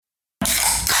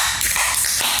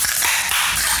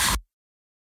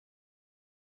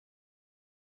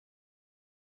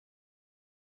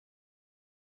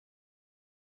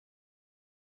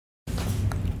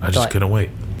I just couldn't wait.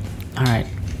 All right.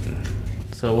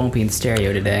 So it won't be in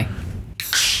stereo today.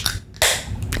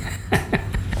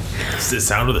 It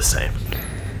sounded the same.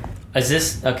 Is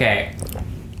this okay?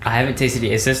 I haven't tasted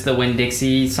it. Is this the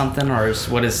Winn-Dixie something, or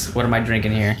what am I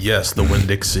drinking here? Yes, the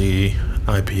Winn-Dixie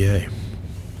IPA.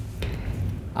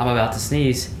 I'm about to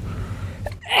sneeze.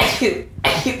 That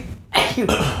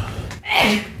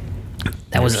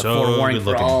was a forewarning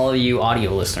for all you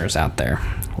audio listeners out there,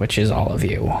 which is all of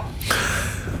you.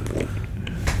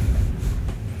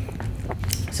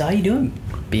 So how you doing,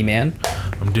 B-Man?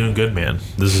 I'm doing good, man.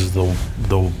 This is the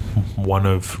one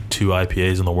of 2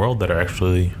 IPAs in the world that are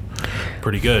actually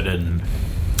pretty good, and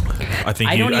I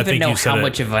don't even know how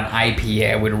much of an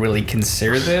IPA I would really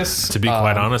consider this. To be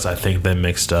quite honest, I think they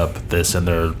mixed up this and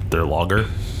their lager.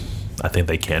 I think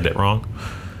they canned it wrong.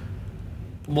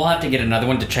 We'll have to get another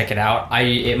one to check it out.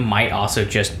 It might also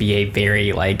just be a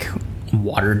very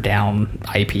watered down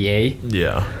IPA.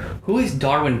 Yeah. Who is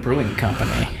Darwin Brewing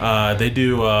Company? They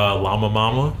do Llama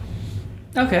Mama.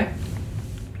 Okay.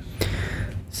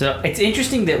 So it's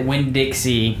interesting that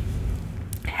Winn-Dixie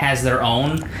has their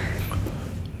own,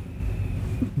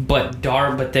 but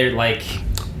they're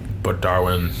But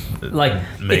Darwin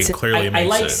clearly I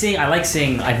like it. seeing.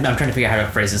 I'm trying to figure out how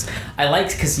to phrase this. I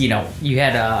liked because you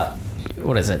had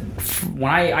what is it?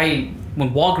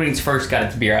 When Walgreens first got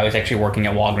its beer, I was actually working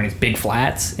at Walgreens Big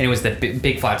Flats, and it was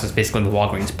Big Flats was basically the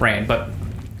Walgreens brand, but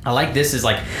I like this is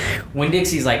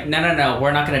Winn-Dixie's no,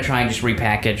 we're not going to try and just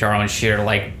repackage our own shit or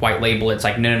white label it. It's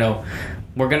no,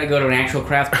 we're going to go to an actual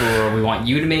craft brewer. We want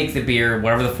you to make the beer,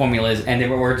 whatever the formula is, and then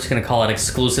we're just going to call it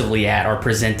exclusively at or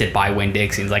presented by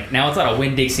Winn-Dixie. It's now it's not a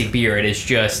Winn-Dixie beer. It is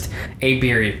just a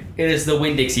beer. It is the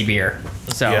Winn-Dixie beer.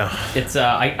 So yeah. It's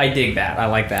I dig that. I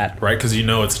like that. Right, because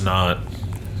it's not,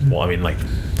 well, I mean,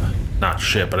 not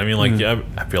shit, but I mean, yeah,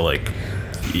 I feel like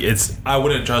I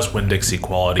wouldn't trust Winn-Dixie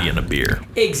quality in a beer.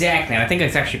 Exactly, and I think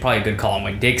it's actually probably a good call on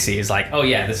Winn-Dixie. Is oh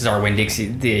yeah, this is our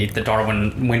Winn-Dixie, the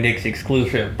Darwin Winn-Dixie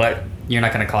exclusive, but you're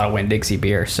not going to call it a Winn-Dixie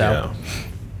beer, so. Yeah.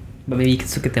 But maybe you can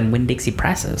look at them Winn-Dixie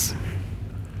presses.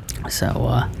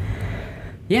 So,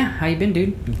 yeah, how you been,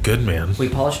 dude? Good, man. We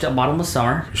polished up Bottomless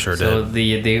Summer. Sure so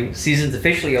did. So the season's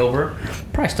officially over.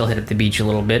 Probably still hit up the beach a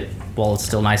little bit while it's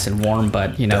still nice and warm,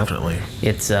 but, Definitely.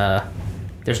 It's,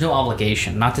 there's no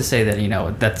obligation. Not to say that,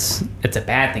 it's a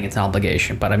bad thing, it's an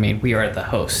obligation, but I mean, we are the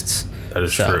hosts. That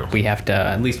is true. We have to,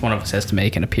 at least one of us has to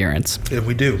make an appearance. And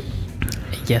we do.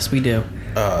 Yes, we do.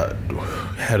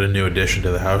 Had a new addition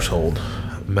to the household.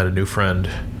 Met a new friend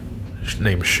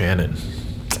named Shannon.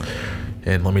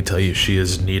 And let me tell you, she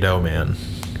is neato, man.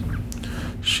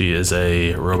 She is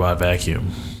a robot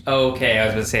vacuum. Okay, I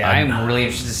was going to say, I'm really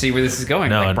interested to see where this is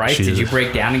going. No, Bryce, did you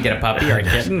break down and get a puppy or a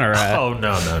kitten? Or Oh,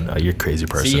 no. You're a crazy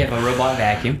person. So you have a robot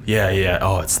vacuum? Yeah.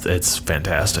 Oh, it's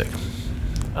fantastic.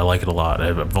 I like it a lot.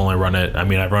 I've only run it,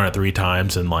 I've run it 3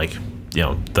 times in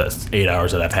the 8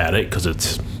 hours that I've had it, because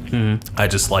it's, I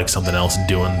just like something else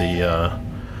doing the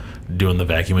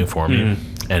vacuuming for me,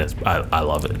 and I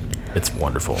love it. It's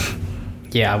wonderful.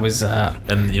 Yeah, I was.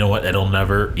 And you know what? It'll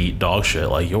never eat dog shit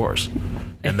like yours,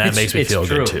 and that makes me feel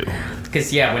good too.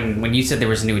 Because when you said there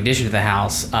was a new addition to the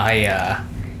house, I've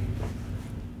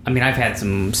had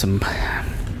some.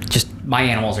 Just my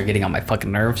animals are getting on my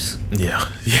fucking nerves. Yeah.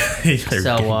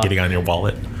 They're getting on your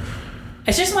wallet.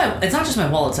 It's not just my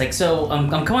wallet. It's I'm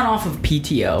coming off of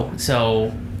PTO,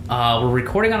 so we're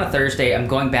recording on a Thursday. I'm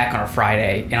going back on a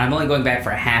Friday, and I'm only going back for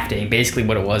a half day. Basically,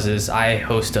 what it was is I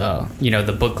host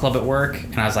the book club at work,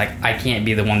 and I was I can't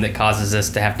be the one that causes this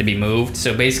to have to be moved.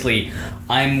 So basically,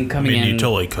 I'm coming in. You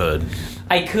totally could.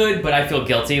 I could, but I feel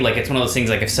guilty. It's one of those things,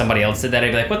 if somebody else did that,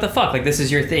 I'd be what the fuck? This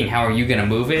is your thing. How are you going to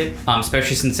move it?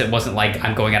 Especially since it wasn't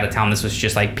I'm going out of town. This was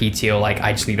just PTO,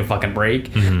 I just need a fucking break.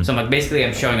 Mm-hmm. So I'm basically,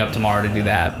 I'm showing up tomorrow to do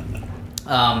that.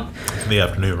 In the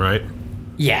afternoon, right?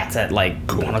 Yeah, it's at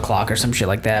cool. 1 o'clock or some shit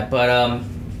like that. But,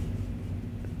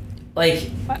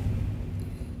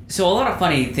 so a lot of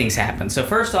funny things happen. So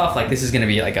first off, this is going to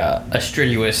be a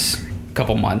strenuous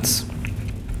couple months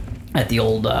at the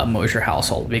old Mosier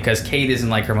household, because Kate is in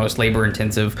her most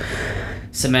labor-intensive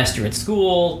semester at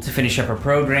school to finish up her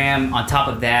program. On top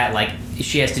of that,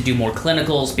 she has to do more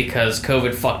clinicals because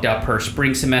COVID fucked up her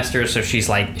spring semester, so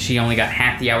she's she only got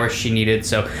half the hours she needed.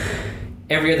 So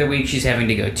every other week she's having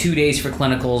to go 2 days for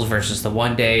clinicals versus the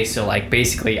 1 day. So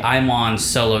basically I'm on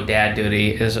solo dad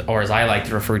duty, or as I like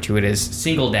to refer to it as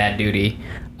single dad duty,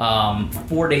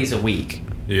 4 days a week.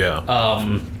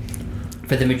 Yeah.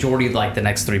 For the majority of the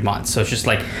next 3 months. So it's just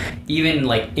even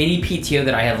any PTO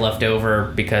that I have left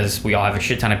over, because we all have a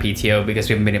shit ton of PTO because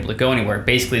we haven't been able to go anywhere,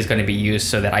 basically is going to be used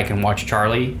so that I can watch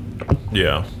Charlie.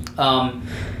 Yeah.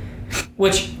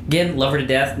 Which, again, love her to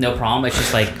death, no problem. It's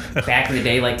just like back in the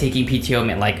day, like taking PTO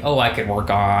meant like, oh, I could work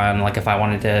on, like if I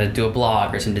wanted to do a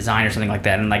blog or some design or something like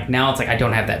that. And like now it's like I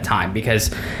don't have that time because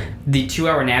the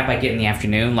 2-hour nap I get in the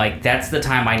afternoon, like that's the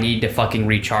time I need to fucking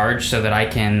recharge so that I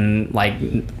can like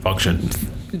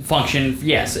function,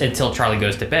 yes, until Charlie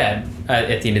goes to bed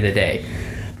at the end of the day.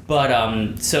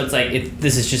 But so it's like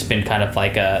this has just been kind of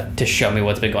like to show me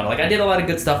what's been going on. Like I did a lot of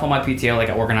good stuff on my PTO. Like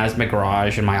I organized my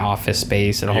garage and my office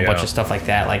space and a whole bunch of stuff like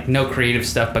that. Like no creative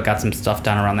stuff, but got some stuff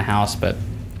done around the house. But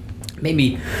made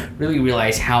me really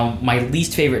realize how my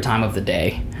least favorite time of the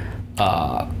day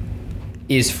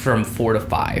is from 4 to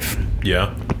 5.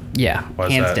 Yeah. Yeah,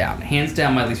 hands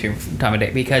down my least favorite time of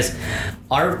day because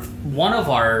one of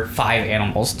our 5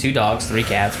 animals, 2 dogs, 3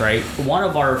 cats, right? One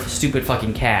of our stupid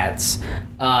fucking cats,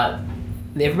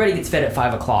 everybody gets fed at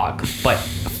 5 o'clock, but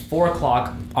 4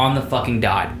 o'clock on the fucking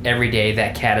dot every day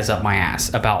that cat is up my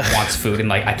ass about wants food and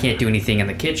like I can't do anything in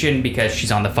the kitchen because she's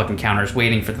on the fucking counters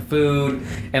waiting for the food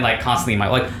and like constantly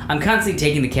I'm constantly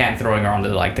taking the cat and throwing her onto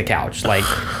like the couch. Like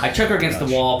I chuck her against the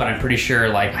wall, but I'm pretty sure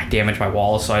like I damaged my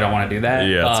walls, so I don't want to do that.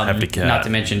 Yeah, it's a hefty cat. Not to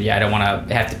mention, I don't want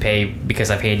to have to pay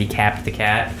because I've handicapped the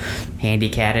cat,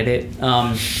 handicatted it.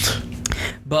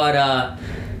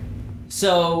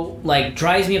 So, like,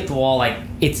 drives me up the wall, like,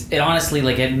 it honestly,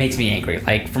 like, it makes me angry.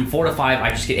 Like, from 4 to 5, I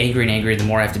just get angry and angry the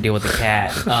more I have to deal with the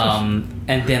cat.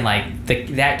 And then, like,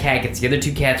 that cat gets the other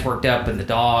 2 cats worked up and the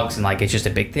dogs, and, like, it's just a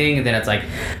big thing. And then it's, like,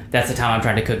 that's the time I'm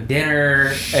trying to cook dinner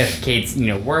if Kate's,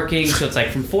 working. So it's, like,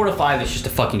 from 4 to 5, it's just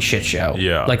a fucking shit show.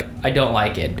 Yeah. Like, I don't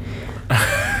like it.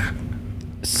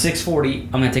 6:40,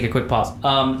 I'm going to take a quick pause.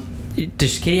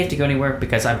 Does Katie have to go anywhere?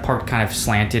 Because I'm parked kind of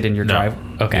slanted in your drive.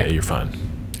 Okay. Yeah, you're fine.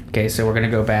 Okay, so we're going to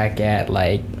go back at,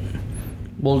 like,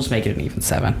 we'll just make it an even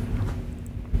 7.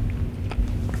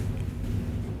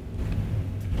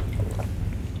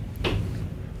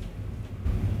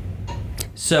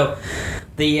 So,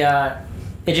 it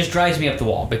just drives me up the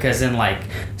wall because then, like,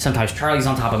 sometimes Charlie's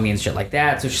on top of me and shit like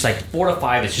that. So it's just, like, 4 to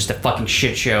 5 is just a fucking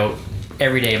shit show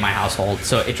every day in my household.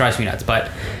 So it drives me nuts. But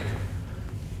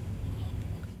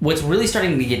what's really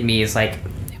starting to get me is, like,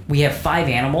 we have 5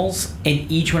 animals,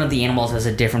 and each one of the animals has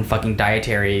a different fucking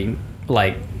dietary,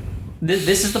 like...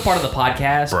 This is the part of the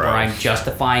podcast where I'm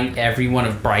justifying every one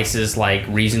of Bryce's, like,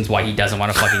 reasons why he doesn't want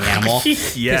a fucking animal.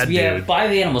 Yeah, we have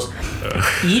 5 animals.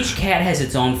 Each cat has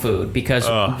its own food, because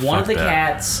one of the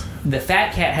cats... The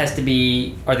fat cat has to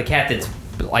be... Or the cat that's,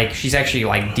 like... She's actually,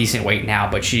 like, decent weight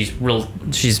now, but she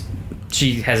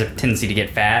has a tendency to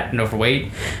get fat and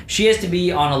overweight. She has to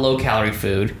be on a low-calorie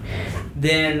food.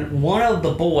 Then one of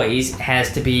the boys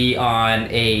has to be on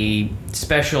a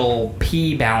special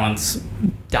pee balance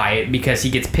diet because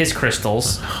he gets piss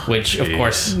crystals, which, of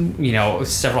course,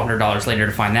 several $100s later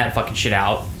to find that fucking shit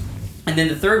out. And then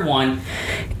the third one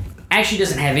actually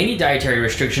doesn't have any dietary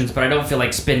restrictions, but I don't feel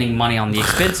like spending money on the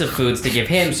expensive foods to give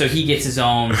him, so he gets his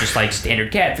own just, like,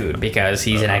 standard cat food because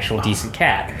he's an actual decent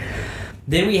cat.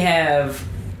 Then we have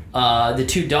the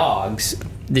 2 dogs.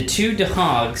 The 2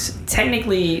 dogs,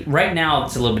 technically, right now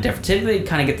it's a little bit different. Typically, they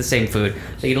kind of get the same food.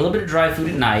 They get a little bit of dry food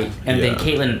at night, and then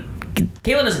Caitlin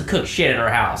doesn't cook shit at our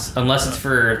house unless it's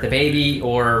for the baby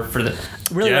or for the...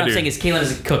 Really, what I'm saying is Caitlin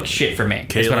doesn't cook shit for me.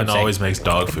 Caitlin always makes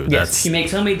dog food. Yes, she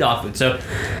makes homemade dog food. So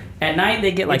at night,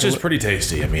 they get, like... Which is pretty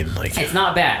tasty. I mean, like... It's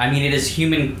not bad. I mean, it is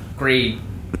human-grade...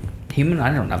 Human?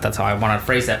 I don't know if that's how I want to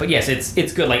phrase that. But yes,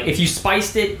 it's good. Like, if you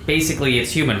spiced it, basically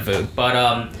it's human food.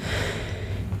 But,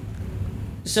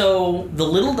 so, the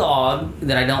little dog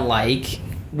that I don't like,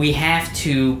 we have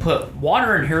to put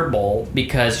water in her bowl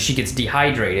because she gets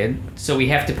dehydrated. So we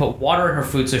have to put water in her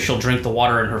food so she'll drink the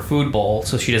water in her food bowl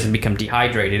so she doesn't become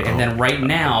dehydrated. And then right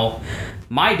now,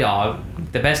 my dog,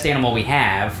 the best animal we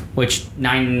have, which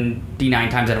 99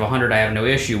 times out of 100 I have no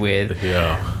issue with,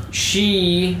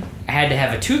 she had to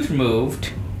have a tooth removed,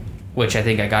 which I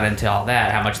think I got into all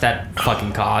that, how much that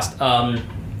fucking cost.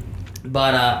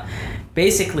 But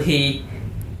basically...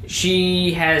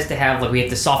 She has to have, like, we have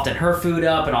to soften her food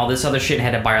up and all this other shit.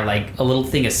 Had to buy her, like, a little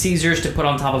thing of Caesars to put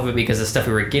on top of it because the stuff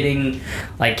we were getting.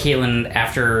 Like, Caitlin,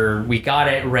 after we got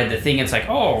it, read the thing. It's like,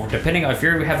 oh, depending on if you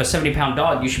have a 70-pound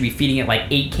dog, you should be feeding it, like,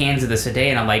 8 cans of this a day.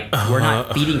 And I'm like, we're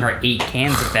not feeding her 8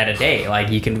 cans of that a day. Like,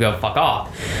 you can go fuck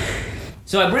off.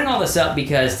 So I bring all this up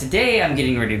because today I'm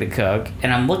getting ready to cook,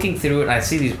 and I'm looking through it, and I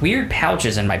see these weird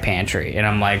pouches in my pantry, and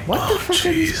I'm like, what the fuck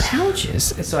are these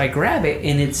pouches? And so I grab it,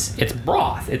 and it's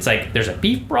broth. It's like, there's a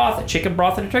beef broth, a chicken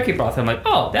broth, and a turkey broth. And I'm like,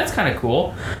 oh, that's kind of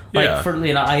cool. Like,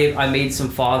 I made some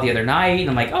pho the other night, and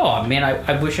I'm like, oh, man,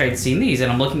 I wish I had seen these. And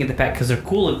I'm looking at the pack because they're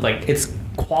cool. Like, it's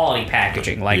quality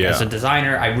packaging. Like, as a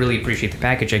designer, I really appreciate the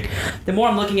packaging. The more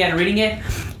I'm looking at it and reading it,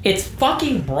 it's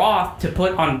fucking broth to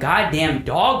put on goddamn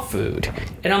dog food.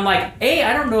 And I'm like, A,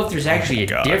 I don't know if there's actually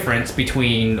a difference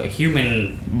between a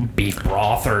human beef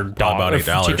broth or dog or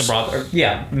chicken broth. Or,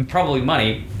 yeah, probably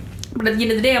money. But at the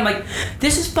end of the day, I'm like,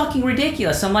 this is fucking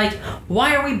ridiculous. I'm like,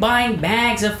 why are we buying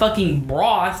bags of fucking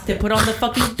broth to put on the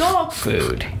fucking dog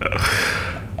food?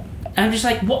 And I'm just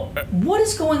like, what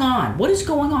is going on? What is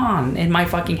going on in my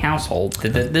fucking household?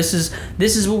 This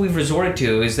is what we've resorted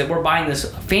to, is that we're buying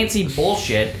this fancy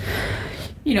bullshit.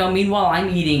 You know, meanwhile, I'm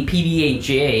eating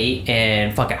PB&J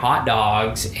and fucking hot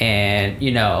dogs and,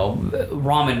 you know,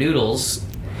 ramen noodles.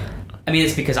 I mean,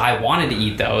 it's because I wanted to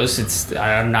eat those.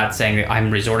 I'm not saying that I'm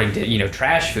resorting to, you know,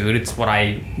 trash food. It's what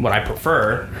I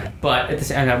prefer. But at the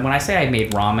same time, when I say I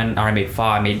made ramen or I made pho,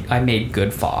 I made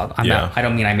good pho. I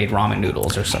don't mean I made ramen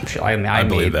noodles or some shit. I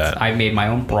believe that. I made my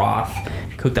own broth,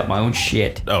 cooked up my own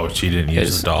shit. Oh, she didn't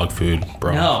use the dog food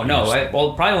broth. No.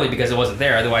 Well, probably only because it wasn't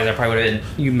there. Otherwise, I probably would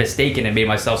have been mistaken and made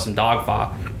myself some dog pho.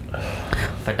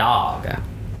 For dog.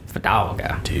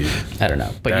 Dude. I don't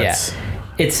know. But yeah.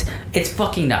 It's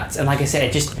fucking nuts. And like I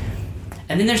said,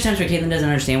 and then there's times where Caitlin doesn't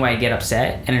understand why I get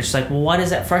upset, and it's just like, well, why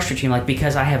does that frustrate you? I'm like,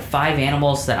 because I have 5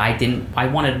 animals that I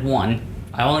wanted one.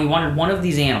 I only wanted one of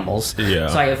these animals. Yeah.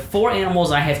 So I have 4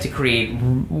 animals. I have to create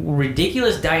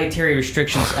ridiculous dietary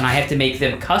restrictions, and I have to make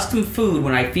them custom food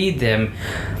when I feed them.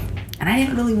 And I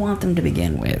didn't really want them to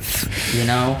begin with, you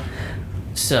know?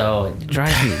 So it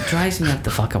drives me up the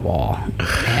fucking wall.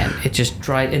 And it just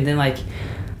and then like,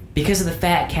 because of the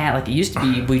fat cat, like it used to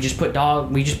be, we just put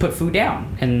food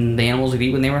down and the animals would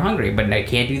eat when they were hungry, but they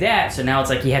can't do that. So now it's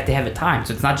like you have to have it timed.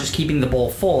 So it's not just keeping the bowl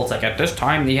full. It's like at this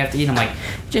time you have to eat. I'm like,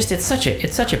 it's such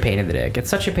a pain in the dick. It's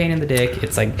such a pain in the dick.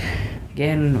 It's like,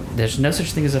 again, there's no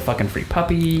such thing as a fucking free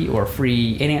puppy or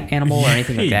free animal or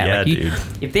anything like that. Yeah, like dude.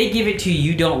 If they give it to you,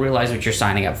 you don't realize what you're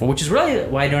signing up for, which is really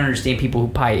why I don't understand people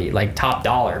who pay like top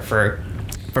dollar for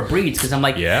breeds, because I'm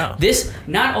like, this,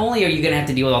 not only are you going to have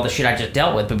to deal with all the shit I just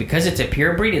dealt with, but because it's a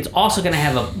pure breed, it's also going to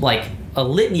have a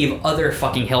litany of other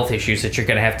fucking health issues that you're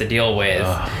going to have to deal with.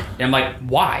 And I'm like,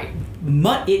 why?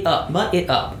 Mutt it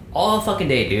up. All fucking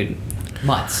day, dude.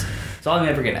 Mutts. That's all I'm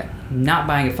ever getting at. Not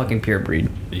buying a fucking pure breed.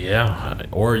 Yeah.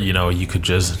 Or, you know, you could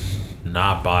just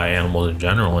not buy animals in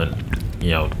general and, you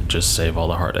know, just save all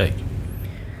the heartache.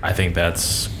 I think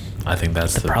that's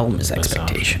the problem is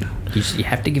expectation. You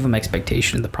have to give them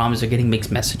expectation. The problem is they're getting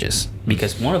mixed messages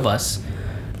because one of us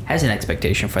has an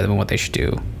expectation for them and what they should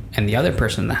do, and the other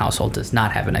person in the household does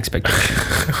not have an expectation.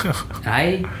 And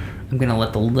I am going to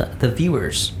let the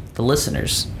viewers, the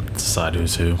listeners, decide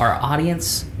who's who. Our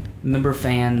audience, member,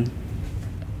 fan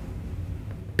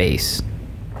base,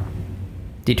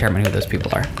 determine who those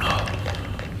people are.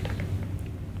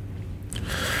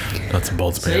 Nuts and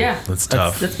bolts, man. So yeah, that's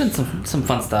tough. That's been some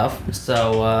fun stuff.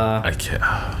 So I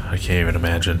can't even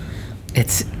imagine.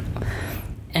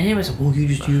 And he was like, well,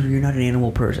 you're not an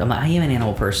animal person. I'm like, I am an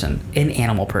animal person,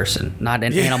 not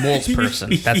an animals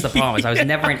person. That's the problem. Is I was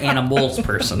never an animals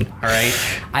person. All right,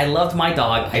 I loved my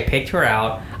dog. I picked her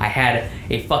out. I had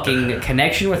a fucking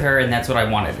connection with her, and that's what I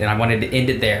wanted. And I wanted to end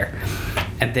it there.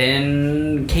 And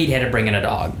then Kate had to bring in a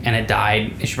dog, and it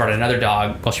died. And she brought another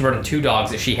dog. Well, she brought in 2 dogs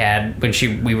that she had when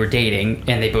we were dating,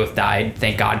 and they both died.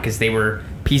 Thank God, because they were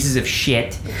pieces of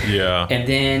shit. Yeah. And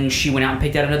then she went out and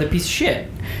picked out another piece of shit.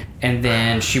 And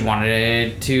then she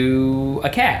wanted a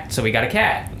cat, so we got a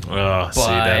cat.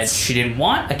 But she didn't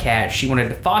want a cat. She wanted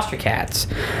to foster cats.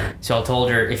 So I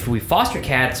told her, if we foster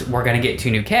cats, we're gonna get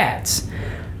 2 new cats.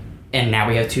 And now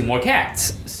we have 2 more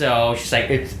cats. So she's like,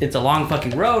 it's a long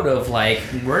fucking road of like,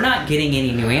 we're not getting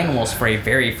any new animals for a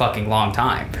very fucking long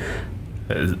time.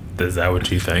 Is that what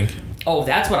you think? Oh,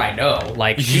 that's what I know.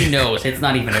 Like, she knows it's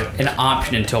not even an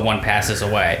option until one passes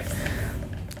away.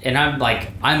 And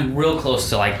I'm real close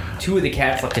to like 2 of the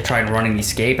cats like to try and run and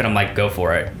escape, and I'm like, go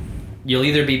for it. You'll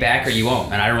either be back or you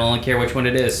won't, and I don't really care which one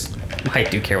it is. I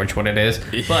do care which one it is,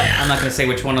 but I'm not going to say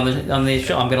which one on the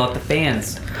show. I'm going to let the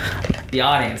fans, the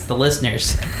audience, the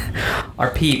listeners, our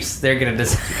peeps, they're going to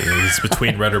decide. It's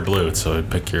between red or blue, so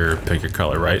pick your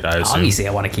color, right? I assume. Obviously,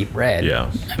 I want to keep red.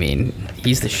 Yeah. I mean,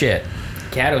 he's the shit.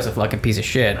 Cato's a fucking piece of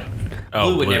shit.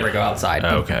 Blue would never go outside.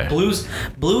 Okay.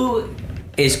 Blue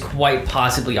is quite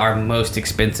possibly our most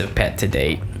expensive pet to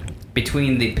date.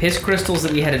 Between the piss crystals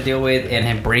that we had to deal with and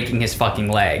him breaking his fucking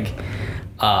leg,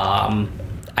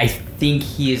 I think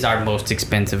he is our most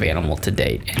expensive animal to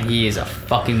date, and he is a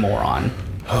fucking moron.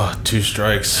 Oh, 2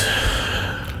 strikes.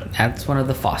 That's one of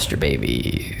the foster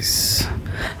babies.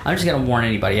 I'm just gonna warn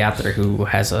anybody out there who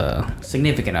has a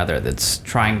significant other that's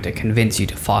trying to convince you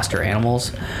to foster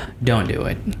animals. Don't do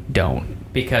it. Don't.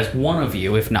 Because one of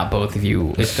you, if not both of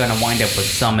you, is going to wind up with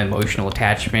some emotional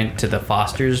attachment to the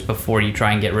fosters before you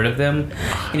try and get rid of them.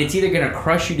 And it's either going to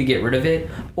crush you to get rid of it,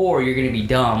 or you're going to be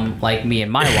dumb like me and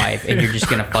my wife, and you're just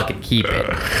going to fucking keep it.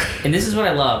 And this is what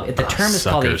I love. The term is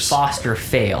called a foster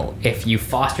fail. If you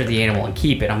foster the animal and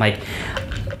keep it, I'm like,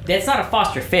 that's not a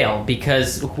foster fail,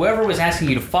 because whoever was asking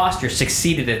you to foster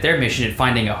succeeded at their mission in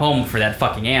finding a home for that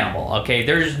fucking animal, okay?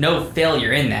 There's no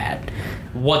failure in that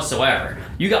whatsoever.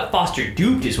 You got foster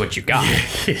duped is what you got.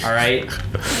 All right?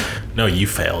 No, you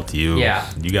failed. You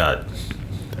got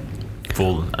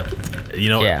fooled.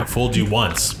 Fooled you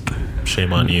once.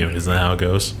 Shame on you. Isn't that how it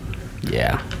goes?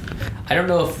 Yeah. I don't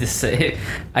know if this...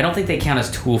 I don't think they count as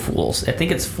tool fools. I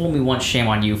think it's fool me once, shame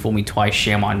on you, fool me twice,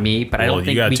 shame on me. But I don't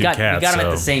think we got them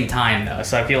at the same time, though.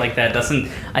 So I feel like that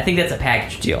doesn't... I think that's a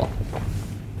package deal.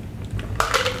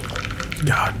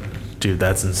 God. Dude,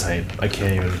 that's insane. I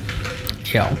can't even...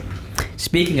 Yo.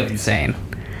 Speaking of insane,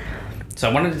 so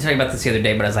I wanted to tell you about this the other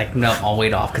day, but I was like, no, I'll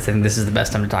wait off because I think this is the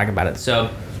best time to talk about it. So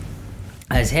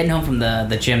I was heading home from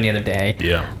the gym the other day.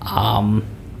 Yeah.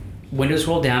 Windows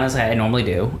rolled down as I normally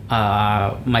do.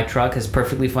 My truck has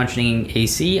perfectly functioning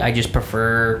AC. I just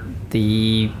prefer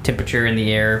the temperature in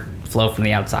the air flow from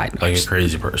the outside. Like a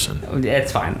crazy person.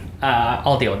 It's fine.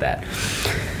 I'll deal with that.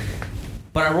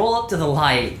 But I roll up to the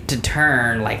light to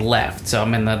turn, like, left. So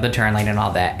I'm in the turn lane and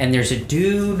all that. And there's a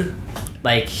dude,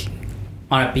 like,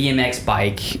 on a BMX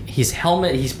bike. He's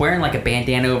wearing, like, a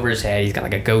bandana over his head. He's got,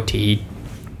 like, a goatee.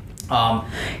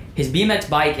 His BMX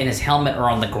bike and his helmet are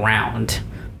on the ground,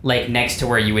 like, next to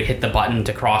where you would hit the button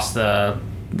to cross for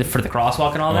the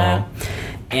crosswalk and all that.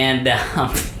 And,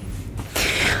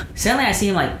 suddenly I see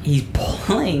him, like, he's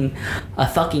pulling a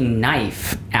fucking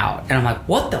knife out. And I'm like,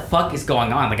 what the fuck is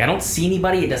going on? Like, I don't see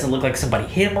anybody. It doesn't look like somebody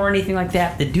hit him or anything like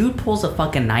that. The dude pulls a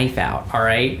fucking knife out, all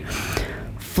right?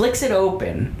 Flicks it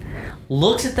open.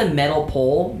 Looks at the metal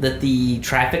pole that the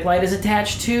traffic light is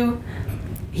attached to.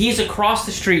 He's across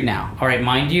the street now, all right,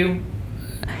 mind you.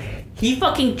 He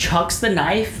fucking chucks the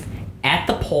knife at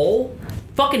the pole.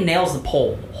 Fucking nails the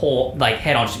pole, like,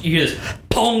 head on. You hear this,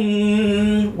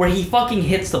 pong, where he fucking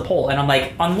hits the pole. And I'm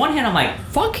like, on one hand, I'm like,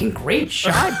 fucking great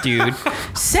shot, dude.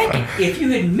 Second, if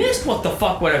you had missed, what the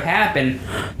fuck would have happened?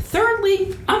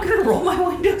 Thirdly, I'm gonna roll my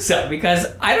windows up because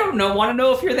I want to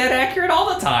know if you're that accurate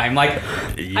all the time. Like,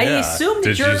 yeah, I assume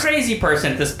that you're a crazy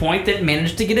person at this point that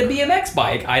managed to get a BMX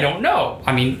bike. I don't know.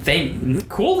 I mean,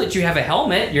 cool that you have a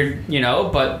helmet,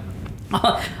 but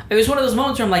it was one of those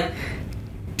moments where I'm like,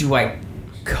 do I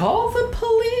call the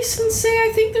police and say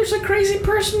I think there's a crazy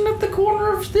person at the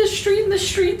corner of this street and this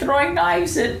street throwing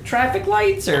knives at traffic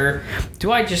lights, or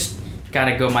do I just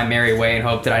gotta go my merry way and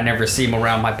hope that I never see him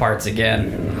around my parts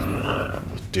again?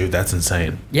 Dude, that's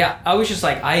insane. Yeah, I was just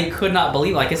like, I could not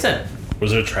believe, like I said.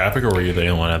 Was there traffic, or were you the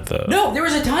only one at the... No, there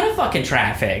was a ton of fucking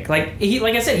traffic. Like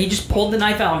I said, he just pulled the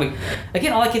knife out. Like,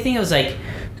 again, all I could think of was like,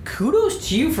 kudos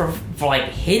to you for like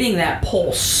hitting that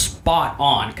pole spot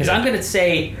on. Because I'm gonna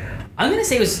say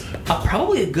it was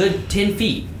probably a good 10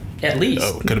 feet, at least.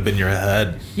 Oh, could have been your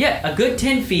head. Yeah, a good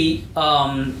 10 feet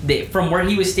from where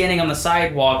he was standing on the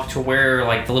sidewalk to where,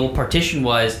 like, the little partition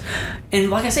was. And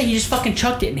like I said, he just fucking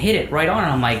chucked it and hit it right on.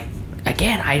 And I'm like,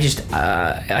 again, I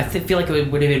feel like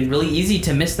it would have been really easy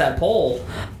to miss that pole.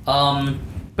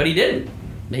 But he didn't.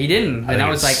 And I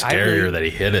was like, scarier that he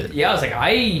hit it. Yeah, I was like,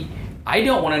 I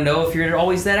don't want to know if you're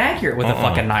always that accurate with a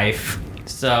fucking knife.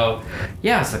 So,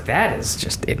 yeah, I was like, that is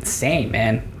just insane,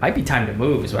 man. Might be time to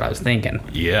move is what I was thinking.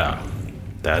 Yeah.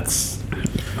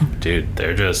 Dude,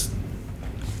 they're just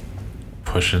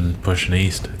pushing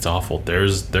east. It's awful.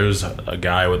 There's a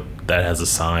guy that has a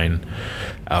sign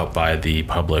out by the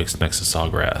Publix next to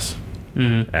Sawgrass,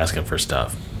 asking for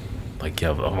stuff. Like, yeah,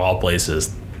 of all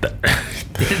places.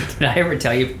 Did I ever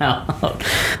tell you about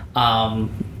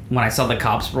when I saw the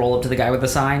cops roll up to the guy with the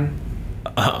sign?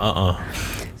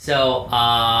 So,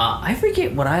 I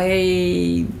forget what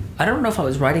I don't know if I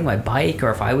was riding my bike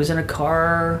or if I was in a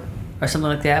car or something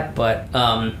like that, but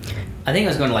I think I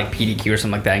was going to like PDQ or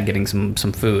something like that and getting some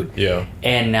food. Yeah.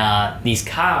 And these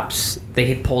cops, they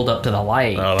had pulled up to the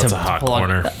light. Oh, that's a hot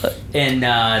corner. And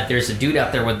there's a dude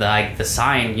out there with the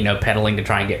sign, pedaling to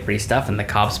try and get free stuff, and the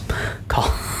cops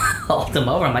called him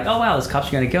over. I'm like, oh wow, those cops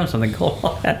are going to give him something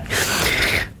cool.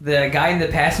 The guy in the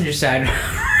passenger side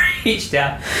reached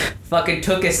out, fucking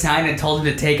took his sign and told him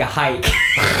to take a hike.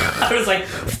 I was like,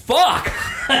 fuck!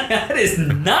 That is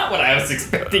not what I was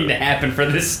expecting to happen for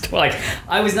this. Like,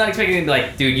 I was not expecting to be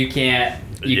like, dude, you can't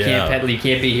You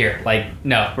can't be here. Like,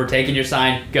 no, we're taking your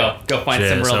sign. Go find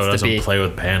somewhere else to be. Play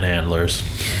with panhandlers.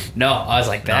 No, I was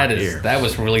like, that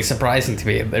was really surprising to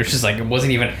me. There's just like, it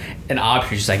wasn't even an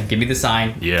option. Just like, give me the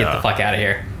sign. Yeah. Get the fuck out of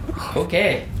here.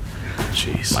 Okay.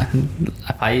 Jeez.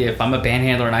 If I'm a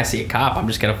panhandler and I see a cop, I'm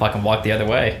just gonna fucking walk the other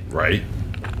way. Right.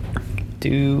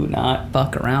 Do not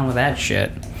fuck around with that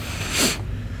shit.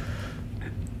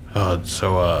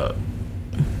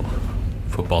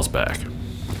 Football's back.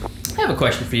 I have a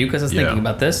question for you because I was thinking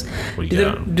about this.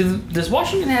 Does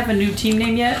Washington have a new team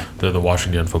name yet? They're the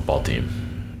Washington football team.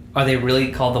 Are they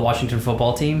really called the Washington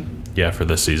football team? Yeah, for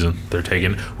this season. They're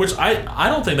taking... Which I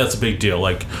don't think that's a big deal.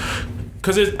 Like...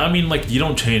 Because, you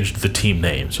don't change the team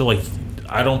name. So, like,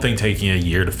 I don't think taking a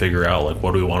year to figure out, like,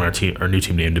 what do we want our new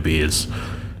team name to be is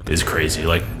crazy.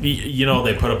 Like,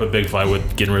 they put up a big fight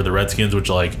with getting rid of the Redskins, which,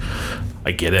 like,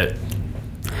 I get it.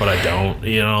 But I don't,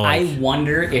 I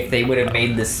wonder if they would have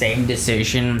made the same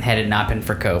decision had it not been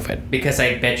for COVID. Because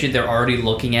I bet you they're already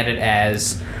looking at it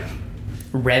as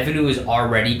revenue is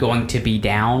already going to be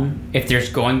down. If there's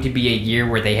going to be a year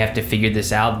where they have to figure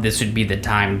this out, this would be the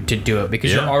time to do it.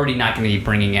 Because you're already not going to be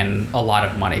bringing in a lot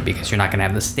of money because you're not going to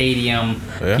have the stadium.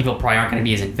 Yeah. People probably aren't going to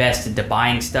be as invested to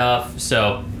buying stuff.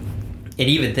 So... And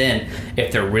even then,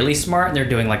 if they're really smart and they're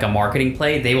doing like a marketing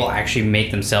play, they will actually make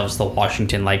themselves the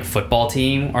Washington like football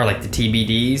team or like the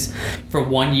TBDs for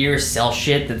 1 year, sell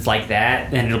shit that's like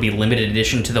that, and it'll be limited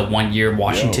edition to the 1 year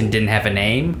Washington didn't have a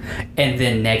name, and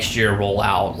then next year roll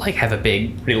out like have a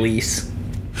big release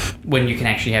when you can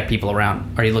actually have people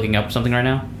around. Are you looking up something right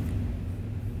now?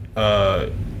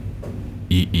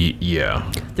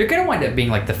 Yeah. They're gonna wind up being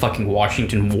like the fucking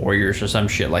Washington Warriors or some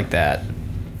shit like that.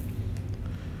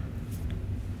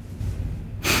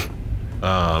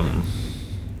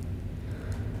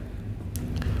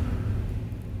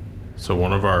 So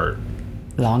one of our...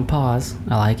 Long pause.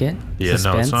 I like it. Yeah,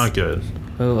 suspense. No, it's not good.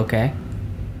 Oh, okay.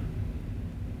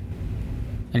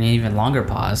 And an even longer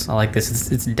pause. I like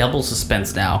this. It's double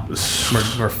suspense now.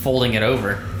 We're folding it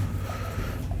over.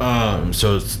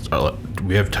 So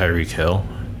we have Tyreek Hill,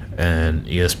 and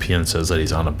ESPN says that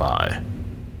he's on a bye,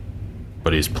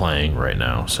 but he's playing right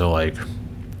now. So like,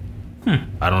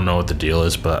 I don't know what the deal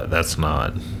is, but that's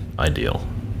not ideal.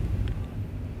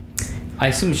 I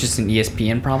assume it's just an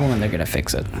ESPN problem, and they're gonna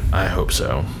fix it. I hope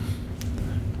so.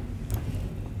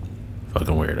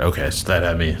 Fucking weird. Okay, so that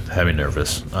had me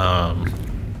nervous.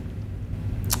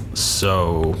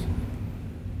 So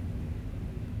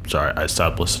sorry, I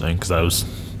stopped listening because I was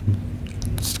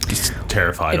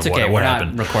terrified of what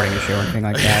happened. Not recording a show or anything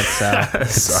like that.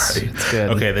 So sorry, it's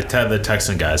good. Okay, the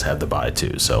Texan guys have the bye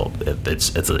too, so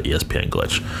it's an ESPN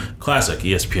glitch. Classic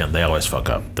ESPN. They always fuck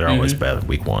up. They're always bad at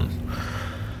week one.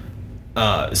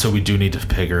 So we do need to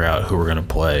figure out who we're gonna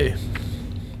play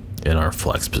in our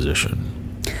flex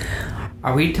position.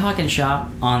 Are we talking shop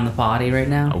on the potty right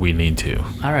now? We need to.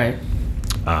 All right.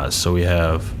 So we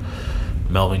have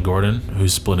Melvin Gordon,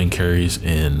 who's splitting carries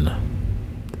in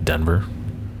Denver.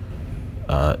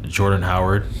 Jordan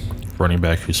Howard, running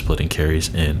back, who's splitting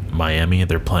carries in Miami.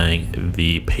 They're playing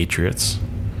the Patriots.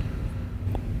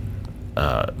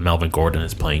 Melvin Gordon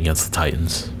is playing against the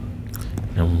Titans.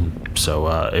 And so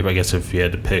I guess if you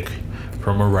had to pick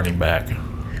from a running back,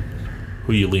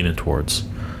 who are you leaning towards?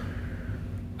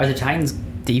 Are the Titans'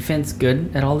 defense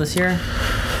good at all this year?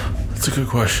 That's a good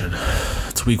question.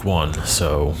 It's week one,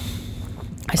 so...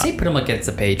 I say put them against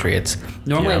the Patriots.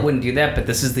 Normally I wouldn't do that, but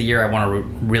this is the year I want to root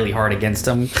really hard against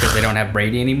them because they don't have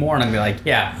Brady anymore, and I'm going to be like,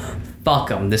 yeah, fuck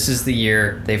them. This is the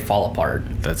year they fall apart.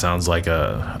 That sounds like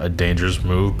a dangerous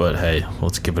move, but hey,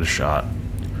 let's give it a shot.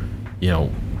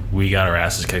 We got our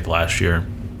asses kicked last year.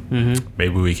 Mm-hmm.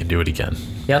 Maybe we can do it again.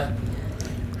 Yep.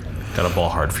 Got a ball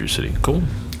hard for your city. Cool.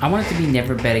 I want it to be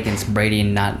never bet against Brady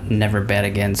and not never bet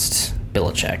against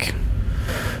Belichick.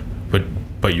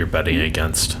 But you're betting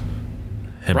against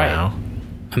him now?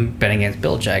 I'm betting against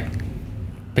Belichick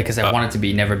because I want it to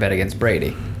be never bet against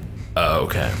Brady. Oh,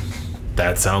 okay.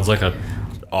 That sounds like an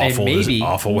awful way to see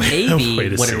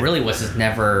it. What it really was is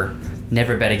never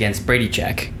bet against Brady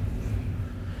check.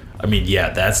 I mean, yeah,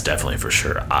 that's definitely for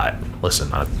sure.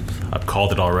 I've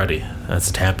called it already. That's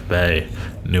Tampa Bay,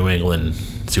 New England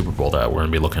Super Bowl that we're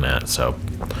going to be looking at. So,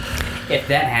 if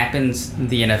that happens,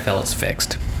 the NFL is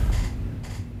fixed.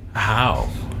 How?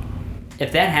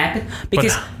 If that happened,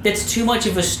 because that's too much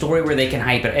of a story where they can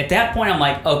hype it. At that point, I'm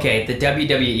like, okay, the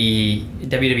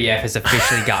WWF has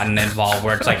officially gotten involved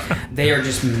where it's like they are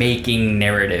just making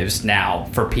narratives now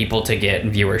for people to get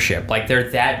viewership. Like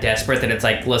they're that desperate that it's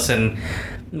like, listen,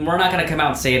 we're not going to come out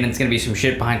and say it, and it's going to be some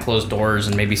shit behind closed doors,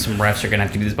 and maybe some refs are going to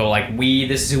have to do this, but, like,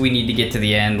 this is who we need to get to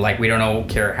the end. Like, we don't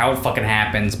care how it fucking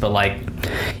happens, but, like,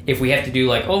 if we have to do,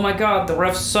 like, oh my god, the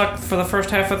refs sucked for the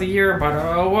first half of the year, but,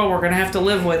 oh, well, we're going to have to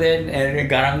live with it, and it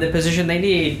got them the position they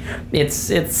need, it's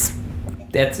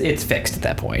fixed at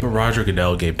that point. But Roger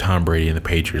Goodell gave Tom Brady and the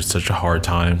Patriots such a hard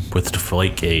time with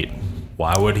Deflategate.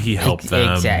 Why would he help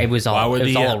them? Exactly. It was all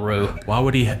a ruse. Why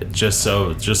would he just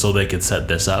so they could set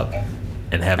this up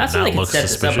and have it not look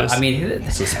suspicious? I mean,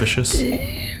 suspicious.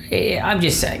 I'm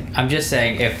just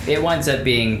saying, if it winds up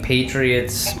being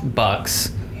Patriots,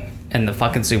 Bucks, and the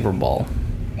fucking Super Bowl,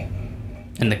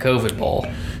 and the COVID Bowl,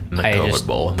 and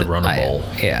the Rona Bowl,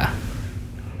 yeah,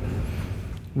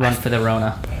 run for the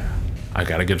Rona. I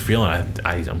got a good feeling.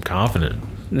 I'm confident.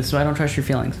 This is why I don't trust your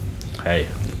feelings. Hey,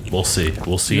 we'll see.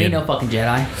 You ain't no fucking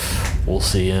Jedi. We'll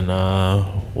see in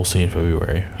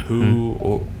February.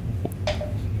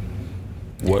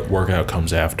 What workout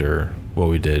comes after what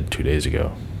we did 2 days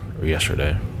ago or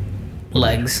yesterday?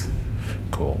 Legs.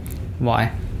 Cool.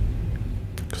 Why?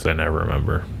 Because I never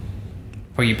remember.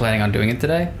 Were you planning on doing it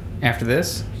today? After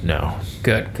this? No.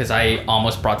 Good, because I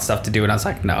almost brought stuff to do, and I was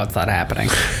like, no, it's not happening.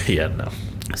 Yeah, no.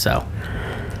 So.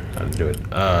 I didn't do it.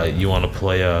 You want to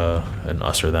play an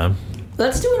us or them?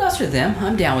 Let's do an us or them.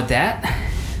 I'm down with that.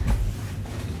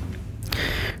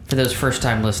 For those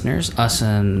first-time listeners, us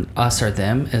or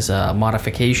them is a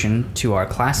modification to our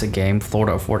classic game,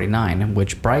 Florida 49,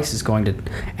 which Bryce is going to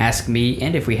ask me,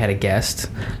 and if we had a guest,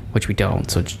 which we don't,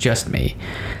 so it's just me,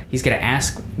 he's going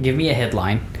to give me a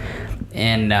headline,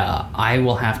 and I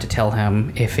will have to tell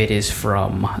him if it is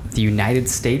from the United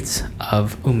States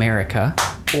of America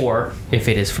or if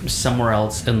it is from somewhere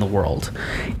else in the world.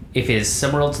 If it is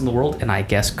somewhere else in the world and I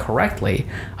guess correctly,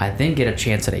 I then get a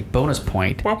chance at a bonus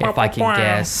point if I can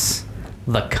guess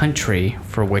the country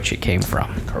for which it came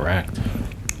from. Correct.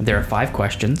 There are 5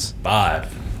 questions.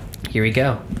 5. Here we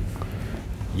go.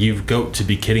 You've got to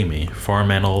be kidding me.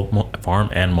 Farm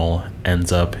animal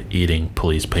ends up eating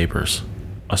police papers.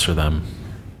 Us or them?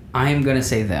 I'm going to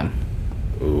say them.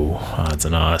 Ooh, that's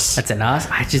an us. That's an us?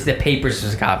 The papers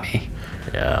just got me.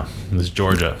 Yeah, it's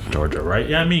Georgia, right?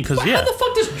 Yeah, I mean, because, How the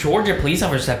fuck does Georgia police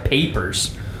officers have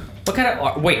papers? What kind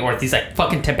of... Wait, or are these, like,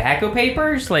 fucking tobacco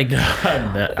papers? Like,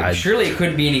 surely it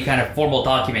couldn't be any kind of formal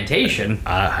documentation.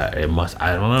 It must...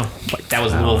 I don't know. Like, that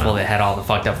was Louisville that had all the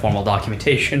fucked up formal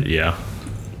documentation. Yeah.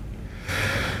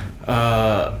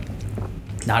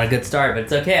 Not a good start, but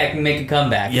it's okay. I can make a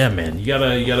comeback. Yeah, man. You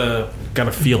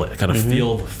gotta feel it. Gotta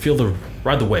feel the...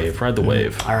 Ride the wave.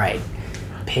 All right.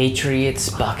 Patriots,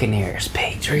 Buccaneers.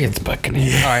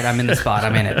 Yeah. All right, I'm in the spot.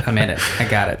 I'm in it. I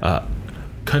got it.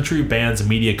 Country bans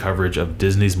media coverage of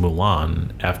Disney's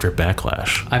Mulan after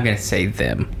backlash. I'm going to say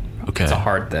them. Okay. It's a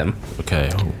hard them. Okay.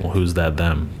 Well, who's that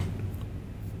them?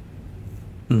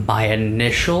 My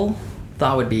initial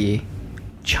thought would be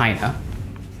China.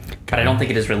 But I don't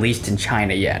think it is released in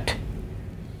China yet.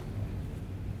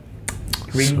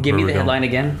 Give me the headline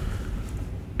again.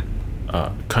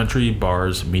 Country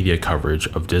bars media coverage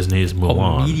of Disney's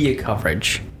Mulan. Oh, media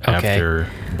coverage. Okay. After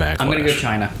backlash. I'm going to go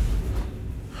China.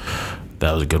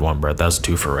 That was a good one, Brett. That was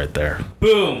 2 for right there.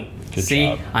 Boom. Good See,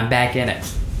 job. I'm back in it.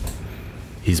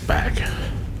 He's back.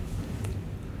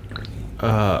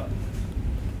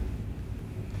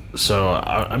 So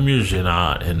I'm usually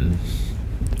not in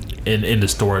the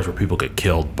stories where people get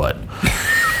killed, but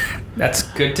that's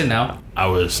good to know.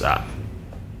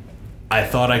 I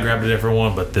thought I grabbed a different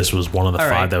one, but this was one of the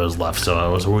 5 that was left,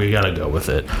 so we gotta go with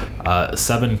it.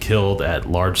 7 killed at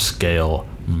large-scale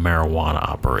marijuana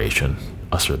operation.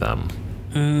 Us or them?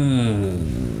 I'm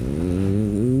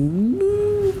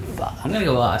gonna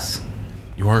go us.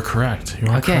 You are correct.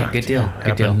 Okay, good deal.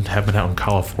 Yeah, happened out in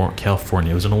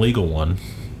California. It was an illegal one,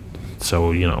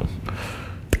 so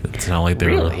it's not like they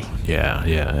really. Yeah,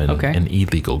 an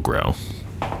illegal grow.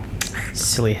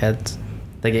 Silly heads.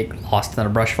 They get lost in a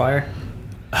brush fire?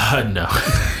 No.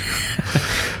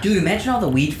 Dude, imagine all the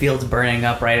wheat fields burning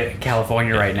up right in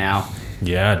California right now.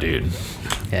 Yeah, dude.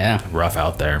 Yeah. Rough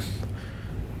out there.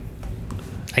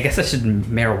 I guess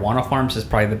marijuana farms is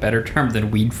probably the better term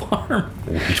than weed farm.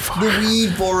 Weed farm. The weed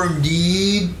farm,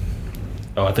 dude.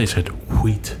 Oh, I thought you said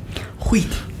wheat.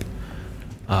 Wheat.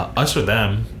 Us or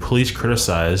them, police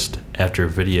criticized after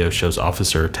video shows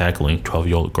officer tackling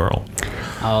 12-year-old girl.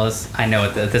 Oh, I know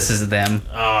it. This is them.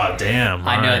 Oh, damn.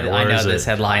 I know this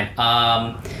headline.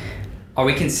 Are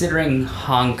we considering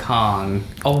Hong Kong?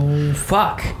 Oh,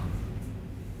 fuck.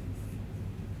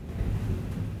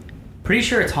 Pretty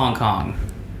sure it's Hong Kong.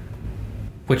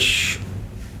 Which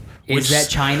that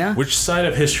China? Which side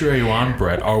of history are you on,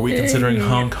 Brett? Are we considering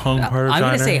Hong Kong part of China? I'm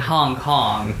going to say Hong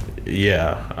Kong.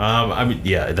 Yeah. I mean,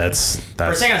 yeah, that's. For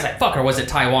a second, I was like, fuck, or was it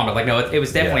Taiwan? But like, no, it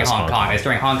was definitely Hong Kong. It was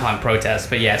during Hong Kong protests,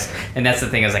 but yes. And that's the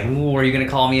thing. I was like, ooh, are you going to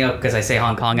call me up because I say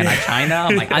Hong Kong and not China?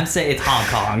 I'm like, I'm saying it's Hong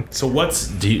Kong. So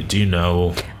do you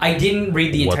know? I didn't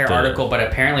read the entire article, but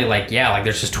apparently, like, yeah, like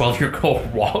there's this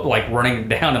 12-year-old like running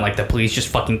down and like the police just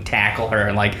fucking tackle her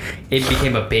and like it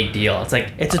became a big deal. It's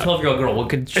like, it's a 12-year-old girl. What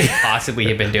could she possibly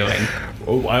have been doing?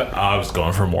 I was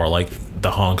going for more like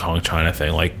the Hong Kong China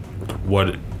thing. Like,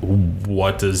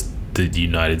 what does the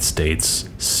United States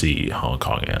see Hong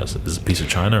Kong as? Is it a piece of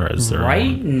China or as their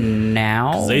own?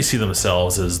 Now? 'Cause they see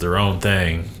themselves as their own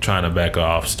thing. China, back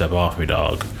off, step off me,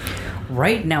 dog.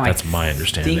 Right now, that's my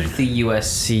understanding. I think the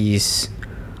U.S. sees...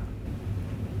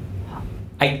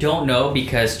 I don't know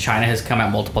because China has come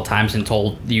out multiple times and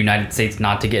told the United States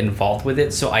not to get involved with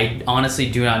it. So I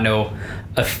honestly do not know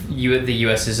if the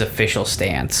U.S.'s official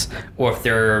stance or if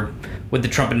they're, with the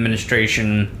Trump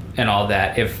administration and all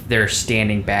that, if they're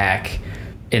standing back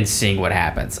and seeing what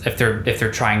happens. If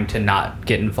they're trying to not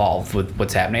get involved with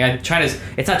what's happening.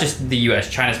 It's not just the U.S.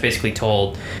 China's basically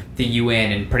told the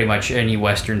UN and pretty much any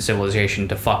Western civilization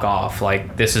to fuck off.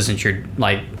 Like, this isn't your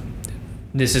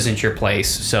place.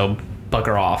 So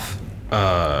bugger off.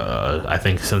 I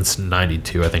think since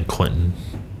 '92, I think Clinton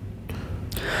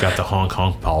got the Hong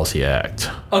Kong Policy Act.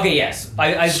 Okay, yes.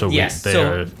 They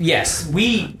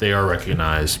are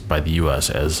recognized by the U.S.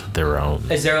 as their own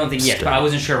thing, yes, but I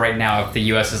wasn't sure right now if the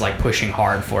U.S. is like pushing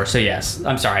hard for it. So yes,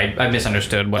 I'm sorry, I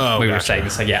misunderstood what we were saying.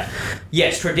 It's like, yeah.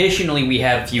 Yes, traditionally we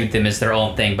have viewed them as their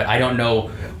own thing, but I don't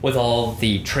know with all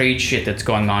the trade shit that's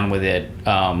going on with it,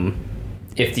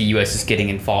 if the U.S. is getting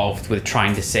involved with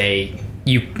trying to say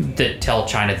tell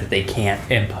China that they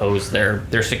can't impose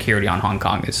their security on Hong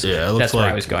Kong. That's where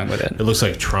I was going with it. It looks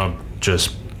like Trump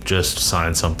just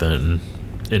signed something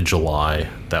in July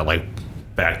that like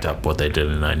backed up what they did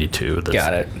in '92.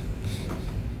 Got it.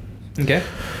 Okay.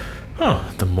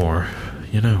 Oh, the more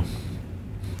you know.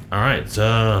 All right,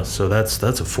 so that's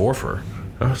a 4 for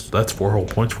that's 4 whole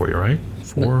points for you, right?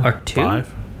 4 or 2?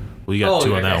 5. Well, you got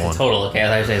 2 on that one. Total. Okay,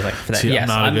 I was like for that. See, yes,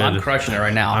 I'm crushing it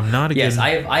right now. I'm not a yes,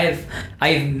 good...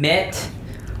 I've met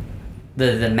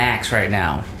the max right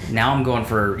now. Now I'm going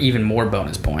for even more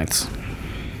bonus points.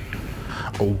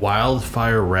 A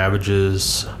wildfire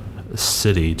ravages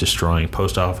city, destroying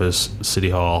post office,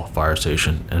 city hall, fire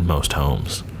station, and most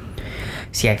homes.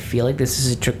 See, I feel like this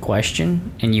is a trick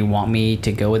question, and you want me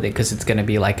to go with it because it's going to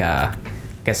be like a...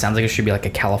 It sounds like it should be like a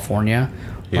California,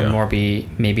 or more be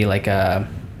maybe like a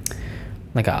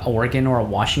Oregon or a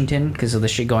Washington because of the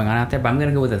shit going on out there. But I'm going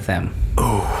to go with a them.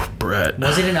 Oh, Brett.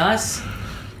 Was it an us?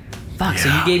 Fuck, so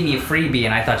you gave me a freebie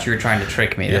and I thought you were trying to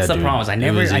trick me. That's the problem. I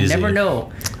never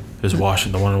know. It was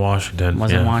the one in Washington.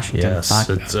 Was it Washington? Yes. Fuck.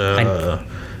 It's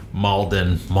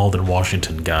Malden,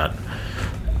 Washington got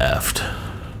effed.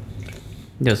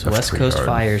 Those West Coast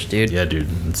fires, dude. Yeah, dude.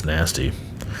 It's nasty.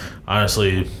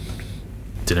 Honestly,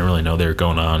 didn't really know they were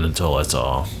going on until I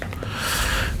saw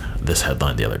this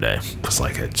headline the other day. It's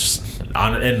like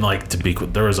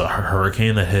there was a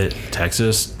hurricane that hit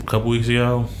Texas a couple weeks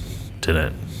ago.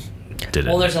 Didn't.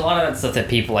 Well, there's a lot of that stuff that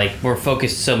people like. We're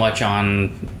focused so much on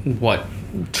what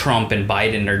Trump and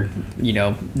Biden are,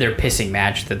 they're pissing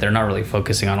match that they're not really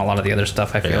focusing on a lot of the other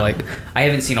stuff. I feel like I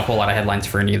haven't seen a whole lot of headlines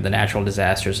for any of the natural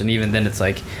disasters, and even then, it's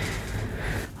like.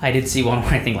 I did see one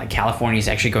where I think like California is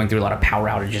actually going through a lot of power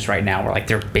outages right now where like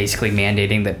they're basically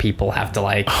mandating that people have to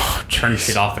like turn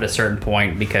shit off at a certain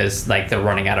point because like they're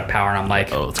running out of power, and I'm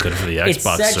like, oh, it's good for the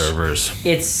Xbox servers.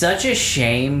 It's such a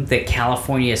shame that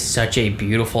California is such a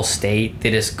beautiful state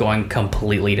that is going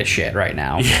completely to shit right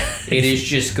now. It is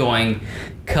just going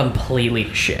completely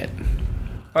to shit.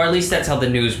 Or at least that's how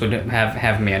the news would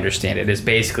have me understand it. It's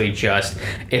basically just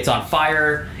it's on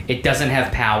fire, it doesn't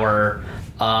have power,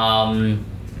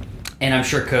 and I'm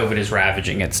sure COVID is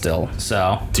ravaging it still.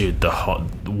 So, dude, how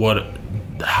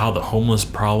the homeless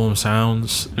problem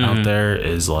sounds out there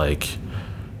is like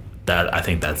that. I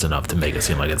think that's enough to make it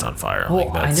seem like it's on fire. Well,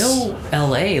 I know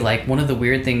LA. Like one of the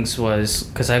weird things was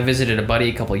because I visited a buddy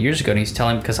a couple of years ago, and he's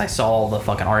telling because I saw all the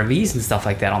fucking RVs and stuff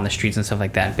like that on the streets and stuff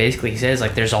like that. And basically, he says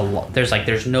like there's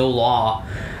no law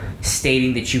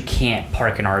stating that you can't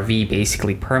park an RV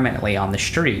basically permanently on the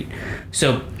street.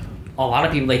 So. A lot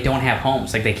of people, they don't have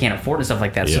homes, like they can't afford and stuff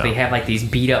like that, so they have like these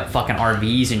beat up fucking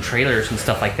RVs and trailers and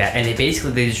stuff like that, and they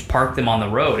just park them on the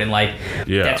road, and like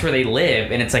that's where they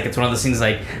live, and it's like it's one of those things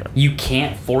like you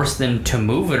can't force them to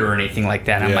move it or anything like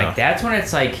that. And I'm like, that's when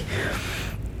it's like,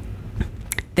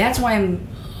 that's why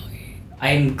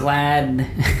I'm glad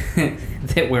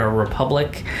that we're a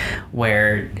republic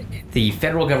where the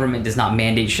federal government does not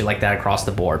mandate shit like that across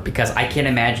the board, because I can't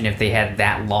imagine if they had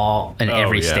that law in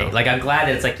every state. Like, I'm glad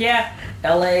that it's like, yeah,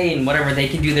 LA and whatever, they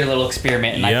can do their little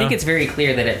experiment, and I think it's very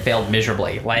clear that it failed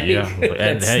miserably. Like,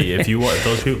 and hey, if you want,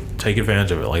 those people take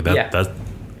advantage of it. Like that, that's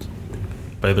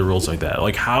by the rules like that.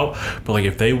 Like how, but like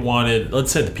if they wanted,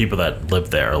 let's say the people that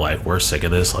live there, like, we're sick of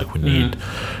this. Like, we need,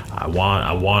 I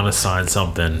want to sign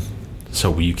something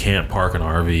so you can't park an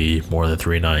RV more than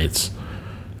 3 nights.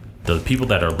 The people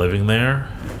that are living there,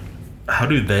 how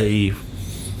do they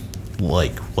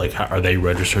are they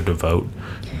registered to vote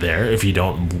there if you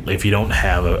don't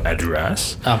have an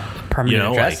address?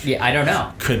 Permanent address? Like, I don't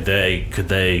know. Could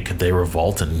they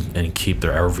revolt and keep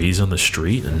their RVs on the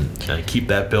street and keep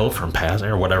that bill from passing,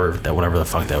 or whatever the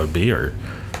fuck that would be? Or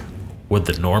would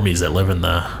the normies that live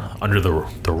under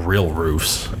the real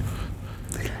roofs,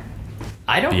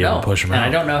 I don't know. Push them out? And I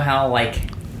don't know how, like,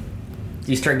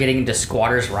 do you start getting into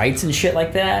squatters' rights and shit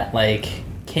like that? Like,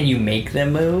 can you make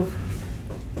them move?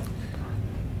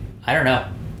 I don't know.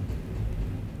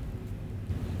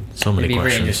 So many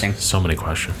questions. Very interesting. So many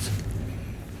questions.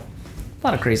 A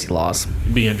lot of crazy laws.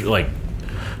 Like,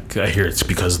 I hear it's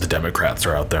because the Democrats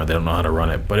are out there and they don't know how to run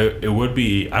it. But it would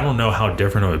be, I don't know how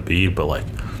different it would be, but like,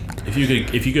 if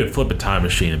you could flip a time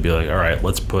machine and be like, all right,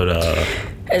 let's put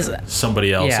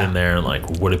somebody else in there, and like,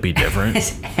 would it be different?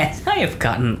 As I have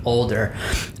gotten older,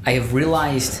 I have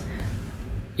realized,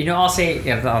 I'll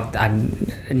say,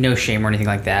 I'm no shame or anything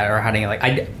like that, or how do you, like,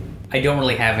 I don't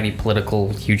really have any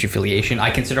political huge affiliation.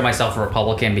 I consider myself a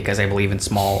Republican because I believe in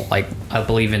small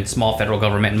federal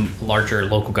government and larger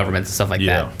local governments and stuff like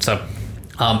that. So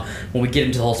when we get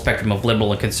into the whole spectrum of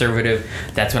liberal and conservative,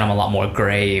 that's when I'm a lot more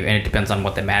gray, and it depends on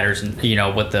what that matters and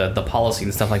what the policy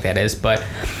and stuff like that is. But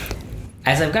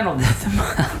as I've gotten older,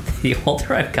 the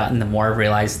older I've gotten, the more I've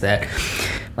realized that,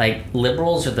 like,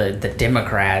 liberals or the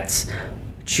Democrats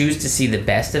choose to see the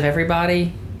best of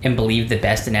everybody and believe the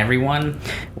best in everyone,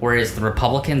 whereas the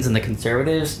Republicans and the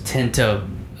conservatives tend to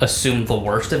assume the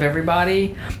worst of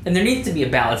everybody. And there needs to be a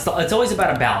balance. It's always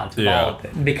about a balance.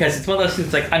 Because it's one of those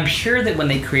things, like, I'm sure that when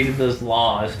they created those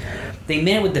laws, they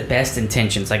meant it with the best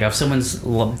intentions. Like, if someone's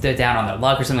they're down on their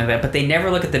luck or something like that, but they never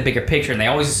look at the bigger picture, and they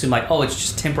always assume, like, oh, it's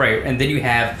just temporary. And then you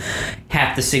have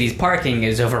half the city's parking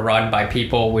is overrun by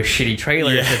people with shitty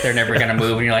trailers that they're never going to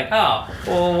move. And you're like, oh,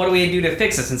 well, what do we do to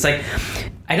fix this? And it's like,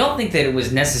 I don't think that it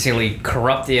was necessarily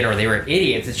corrupted or they were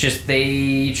idiots. It's just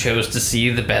they chose to see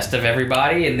the best of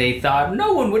everybody, and they thought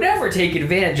no one would ever take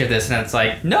advantage of this. And it's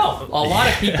like, no, a lot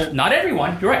of people, not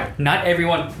everyone, you're right, not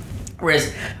everyone.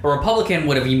 Whereas a Republican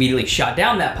would have immediately shot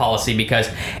down that policy because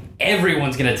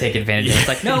everyone's going to take advantage of it. It's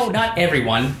like, no, not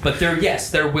everyone, but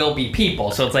there will be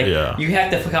people. So it's like, you have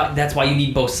to, that's why you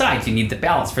need both sides. You need the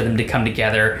balance for them to come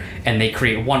together, and they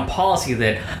create one policy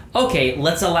that, okay,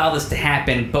 let's allow this to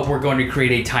happen, but we're going to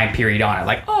create a time period on it.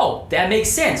 Like, oh, that makes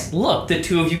sense. Look, the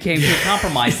two of you came to a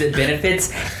compromise that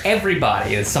benefits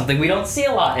everybody. It's something we don't see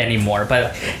a lot anymore.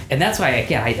 And that's why,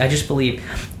 again, I just believe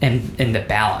in the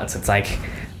balance. It's like,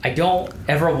 I don't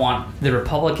ever want the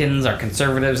Republicans or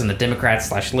conservatives and the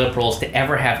Democrats / liberals to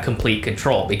ever have complete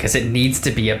control, because it needs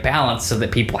to be a balance so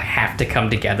that people have to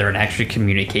come together and actually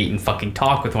communicate and fucking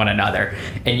talk with one another.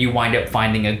 And you wind up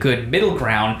finding a good middle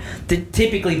ground that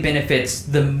typically benefits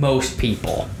the most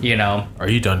people, Are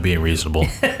you done being reasonable?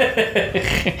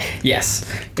 Yes.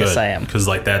 Good. Yes, I am. Because,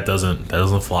 like, that doesn't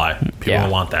fly. People don't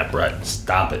want that, Brett.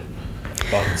 Stop it.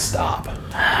 Fucking stop.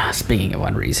 Speaking of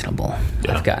unreasonable,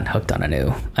 I've gotten hooked on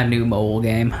a new mobile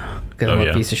game because I'm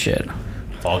a piece of shit.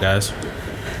 Fall Guys?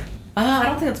 I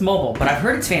don't think it's mobile, but I've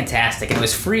heard it's fantastic. It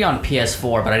was free on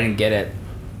PS4, but I didn't get it,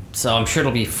 so I'm sure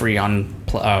it'll be free on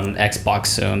Xbox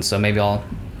soon. So maybe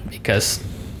because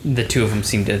the two of them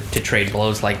seem to trade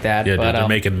blows like that. Yeah, but, they're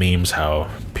making memes how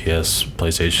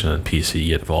PlayStation and PC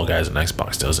get Fall Guys and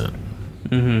Xbox doesn't.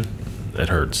 Mm-hmm. It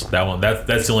hurts.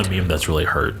 That's the only meme that's really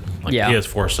hurt. Like,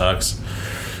 PS4 sucks.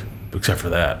 Except for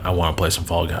that, I want to play some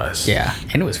Fall Guys. Yeah,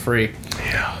 and it was free.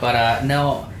 Yeah. But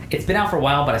no, it's been out for a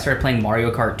while, but I started playing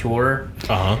Mario Kart Tour.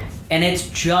 And it's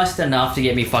just enough to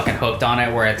get me fucking hooked on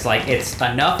it, where it's like, it's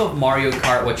enough of Mario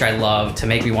Kart, which I love, to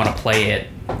make me want to play it.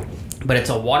 But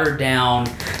it's a watered down,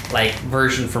 like,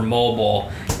 version for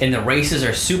mobile, and the races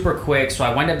are super quick, so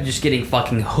I wind up just getting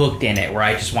fucking hooked in it, where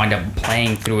I just wind up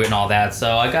playing through it and all that.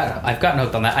 So I've gotten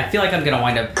hooked on that. I feel like I'm gonna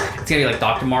wind up, it's gonna be like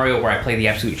Dr. Mario, where I play the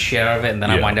absolute shit out of it, and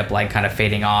then I wind up, like, kind of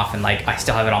fading off, and, like, I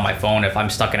still have it on my phone if I'm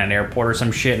stuck in an airport or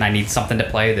some shit and I need something to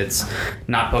play that's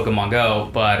not Pokemon Go.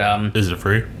 But is it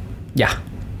free? Yeah.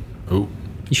 Ooh.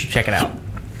 You should check it out.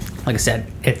 Like I said,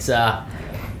 it's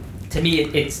to me,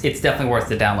 it's definitely worth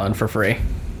the download for free.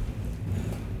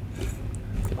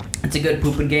 It's a good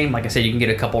pooping game. Like I said, you can get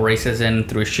a couple races in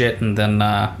through shit and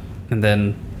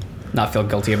then not feel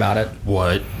guilty about it.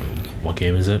 What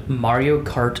game is it? Mario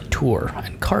Kart Tour.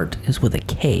 And kart is with a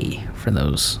K for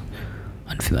those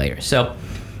unfamiliar. So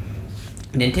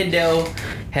Nintendo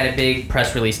had a big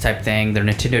press release type thing, their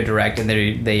Nintendo Direct, and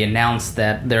they announced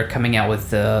that they're coming out with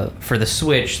for the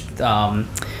Switch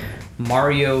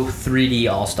Mario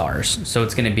 3D All-Stars. So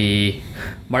it's going to be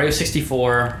Mario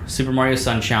 64, Super Mario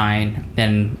Sunshine,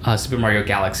 and Super Mario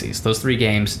Galaxies. Those 3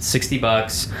 games,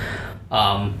 $60.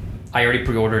 I already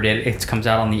pre-ordered it. It comes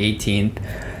out on the 18th.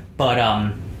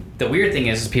 But the weird thing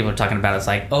is people are talking about it's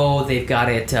like, oh, they've got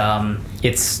it.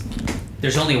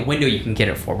 There's only a window you can get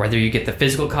it for. Whether you get the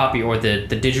physical copy or the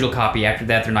digital copy, after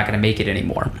that, they're not going to make it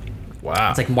anymore. Wow.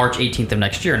 It's like March 18th of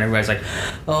next year, and everybody's like,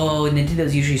 oh,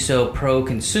 Nintendo's usually so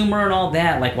pro-consumer and all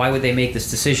that. Like, why would they make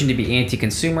this decision to be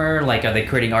anti-consumer? Like, are they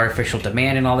creating artificial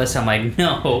demand and all this? I'm like,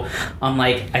 no. I'm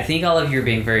like, I think all of you are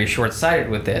being very short-sighted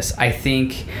with this. I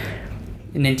think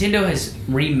Nintendo has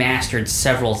remastered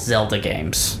several Zelda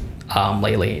games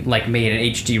lately, like made an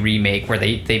HD remake where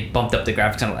they bumped up the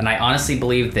graphics, and I honestly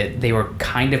believe that they were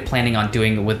kind of planning on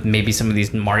doing it with maybe some of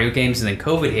these Mario games, and then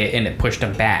COVID hit and it pushed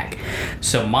them back.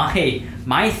 So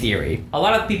my theory, a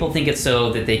lot of people think it's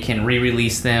so that they can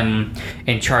re-release them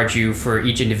and charge you for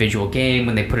each individual game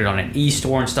when they put it on an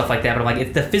e-store and stuff like that, but I'm like,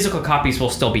 if the physical copies will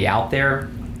still be out there,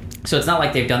 so it's not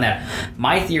like they've done that.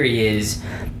 My theory is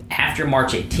after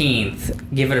March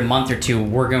 18th, give it a month or two,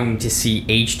 we're going to see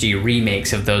HD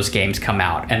remakes of those games come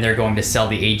out, and they're going to sell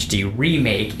the HD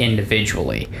remake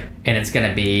individually. And it's going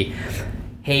to be,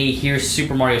 hey, here's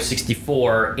Super Mario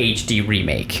 64 HD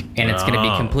remake. And it's going to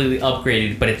be completely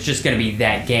upgraded, but it's just going to be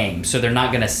that game. So they're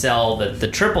not going to sell the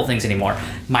triple things anymore.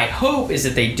 My hope is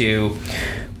that they do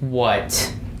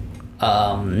what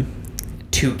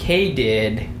 2K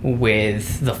did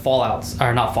with the the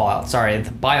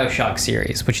BioShock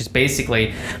series, which is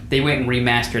basically they went and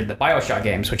remastered the BioShock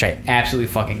games, which I absolutely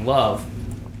fucking love.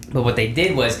 But what they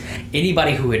did was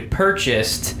anybody who had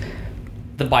purchased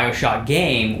the BioShock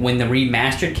game, when the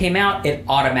remastered came out, it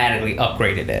automatically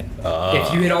upgraded it.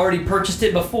 If you had already purchased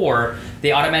it before,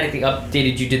 they automatically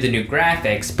updated you to the new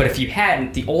graphics, but if you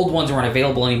hadn't, the old ones weren't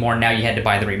available anymore, now you had to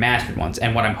buy the remastered ones.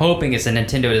 And what I'm hoping is that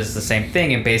Nintendo does the same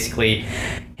thing, and basically,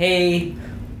 hey,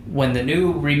 when the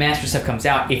new remastered stuff comes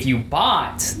out, if you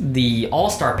bought the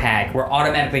All-Star Pack, we're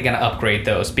automatically going to upgrade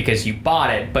those because you bought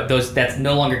it, but that's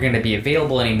no longer going to be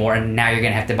available anymore, and now you're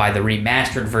going to have to buy the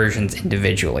remastered versions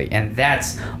individually. And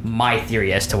that's my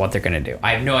theory as to what they're going to do.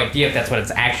 I have no idea if that's what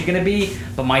it's actually going to be,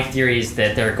 but my theory is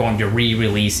that they're going to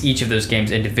re-release each of those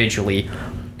games individually,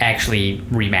 actually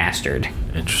remastered.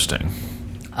 Interesting.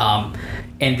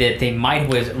 And that they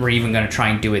were even going to try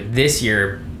and do it this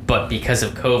year, but because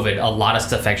of COVID, a lot of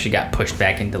stuff actually got pushed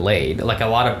back and delayed. Like, a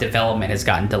lot of development has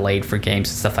gotten delayed for games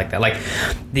and stuff like that. Like,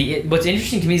 what's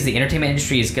interesting to me is the entertainment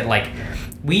industry is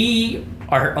we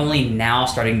are only now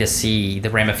starting to see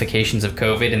the ramifications of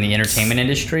COVID in the entertainment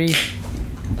industry.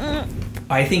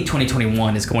 I think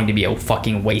 2021 is going to be a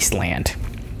fucking wasteland.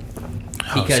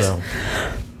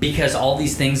 Because all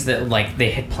these things that they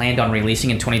had planned on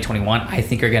releasing in 2021, I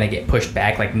think are going to get pushed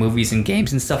back, like movies and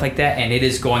games and stuff like that, and it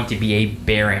is going to be a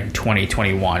barren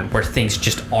 2021 where things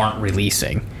just aren't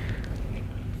releasing.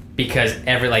 Because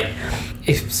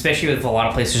especially with a lot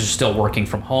of places are still working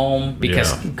from home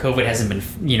because COVID hasn't been,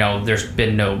 there's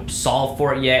been no solve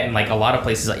for it yet, and a lot of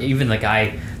places, even the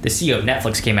CEO of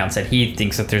Netflix came out and said he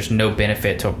thinks that there's no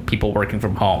benefit to people working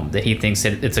from home, that he thinks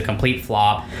that it's a complete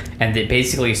flop, and that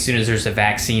basically as soon as there's a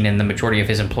vaccine and the majority of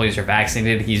his employees are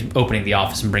vaccinated, he's opening the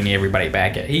office and bringing everybody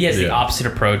back. He has the opposite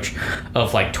approach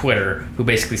of Twitter, who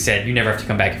basically said you never have to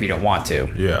come back if you don't want to.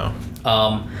 Yeah.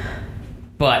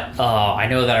 But I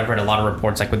know that I've read a lot of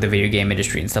reports with the video game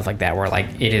industry and stuff like that where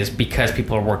it is because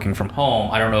people are working from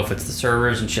home. I don't know if it's the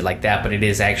servers and shit like that, but it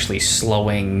is actually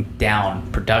slowing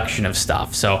down production of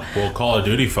stuff. So Call of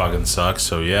Duty fucking sucks,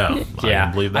 so I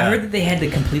can believe that. I heard that they had to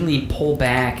completely pull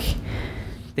back.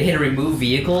 They had to remove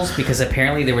vehicles because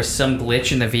apparently there was some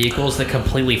glitch in the vehicles that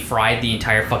completely fried the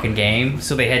entire fucking game.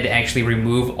 So they had to actually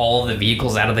remove all of the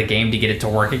vehicles out of the game to get it to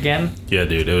work again. Yeah,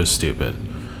 dude, it was stupid.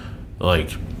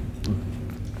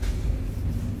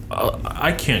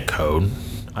 I can't code.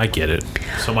 I get it.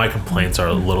 So my complaints are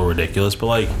a little ridiculous,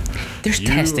 but there's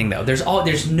testing though.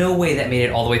 There's no way that made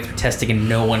it all the way through testing and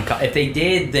no one. If they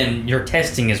did, then your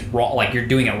testing is wrong. You're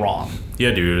doing it wrong.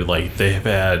 Yeah, dude. They have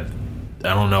had.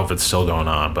 I don't know if it's still going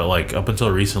on, but up until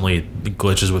recently,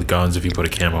 glitches with guns if you put a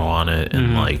camera on it,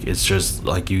 and it's just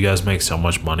you guys make so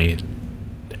much money,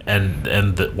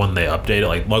 when they update it,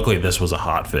 like luckily this was a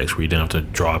hot fix where you didn't have to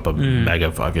drop a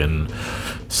mega fucking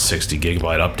 60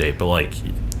 gigabyte update, but like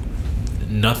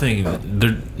nothing,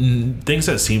 things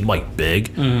that seemed like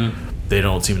big, they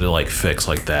don't seem to like fix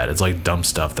like that. It's like dumb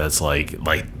stuff that's like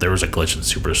there was a glitch in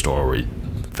Superstore where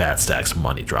fat stacks of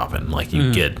money dropping, like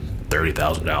you get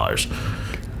 $30,000.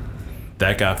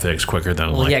 That got fixed quicker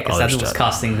than because that was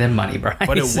costing them money, Bryce.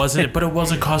 But it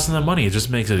wasn't costing them money. It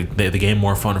just makes the game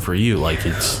more fun for you. Like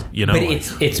it's But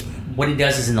it's what it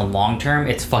does is in the long term,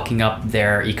 it's fucking up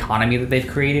their economy that they've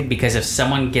created. Because if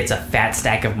someone gets a fat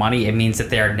stack of money, it means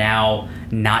that they are now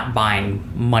not buying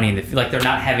money in they're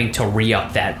not having to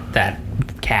re-up that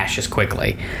cash as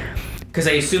quickly. Because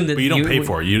I assume that but you don't pay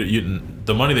for it. You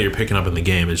the money that you're picking up in the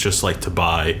game is just like to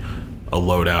buy a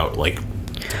loadout, like.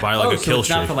 Buy like a kill it's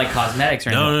streak. Not for like cosmetics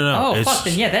or anything. No. Oh fuck!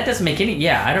 Then that doesn't make any.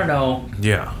 Yeah, I don't know.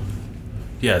 Yeah,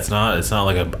 it's not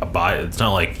like a buy. It's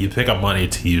not like you pick up money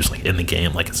to use like in the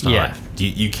game. Like it's not. Yeah.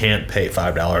 You can't pay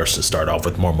 $5 to start off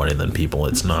with more money than people.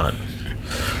 It's not.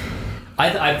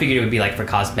 I figured it would be like for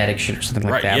cosmetic shit or something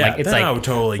like that. Yeah, like it's I would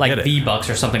totally like get it. V-Bucks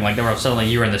or something like that. Where suddenly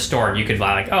you were in the store and you could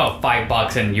buy like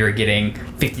 $5 and you're getting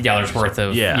 $50 worth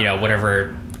of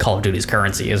whatever Call of Duty's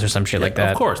currency is or some shit like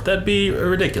that. Of course, that'd be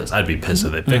ridiculous. I'd be pissed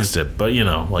if they fixed it, but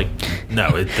no,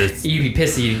 it's you'd be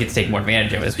pissed that you didn't get to take more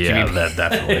advantage of it. Yeah, that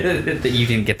definitely. That you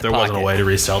didn't get the There wasn't a way to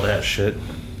resell that shit.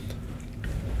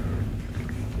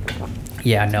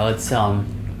 Yeah, no, it's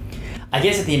I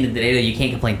guess at the end of the day, though, you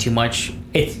can't complain too much.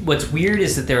 What's weird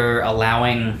is that they're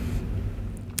allowing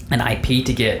an IP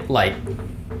to get like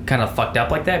kind of fucked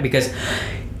up like that because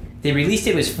they released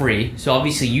it was free. So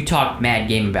obviously you talk mad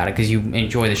game about it because you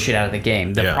enjoy the shit out of the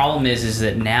game. The problem is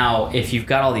that now if you've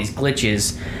got all these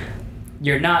glitches,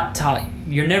 you're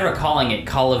never calling it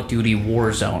Call of Duty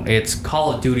Warzone. It's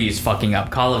Call of Duty is fucking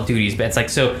up. Call of Duty is bad. It's like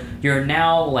so you're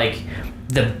now like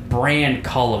the brand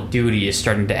Call of Duty is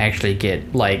starting to actually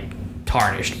get like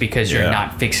tarnished because you're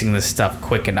not fixing this stuff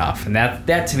quick enough, and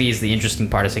that to me is the interesting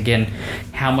part. Is again,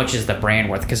 how much is the brand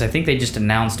worth? Because I think they just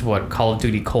announced Call of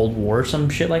Duty Cold War or some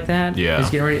shit like that. Yeah, is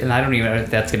getting ready, and I don't even know if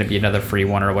that's going to be another free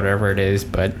one or whatever it is.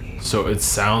 But so it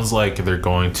sounds like they're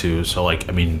going to. So like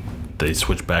I mean, they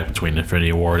switch back between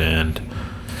Infinity Ward and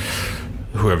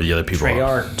whoever the other people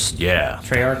are.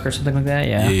 Treyarch or something like that.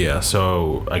 Yeah.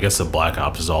 So I guess the Black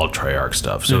Ops is all Treyarch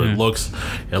stuff. So it looks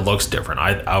different.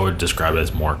 I would describe it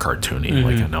as more cartoony.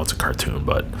 Like I know it's a cartoon,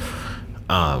 but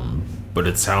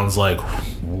it sounds like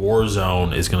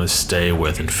Warzone is going to stay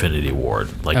with Infinity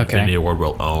Ward. Like Infinity Ward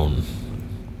will own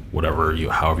however you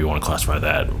want to classify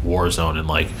that Warzone, and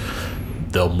like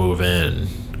they'll move in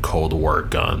Cold War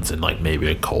guns and like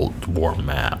maybe a Cold War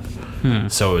map.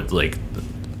 So it's like.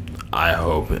 I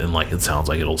hope and like it sounds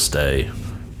like it'll stay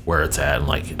where it's at, and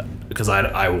like because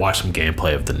I watched some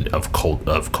gameplay of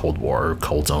Cold War or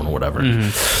Cold Zone or whatever.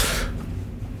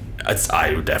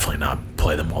 I would definitely not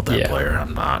play the multiplayer.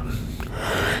 I'm not.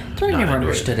 That's what I never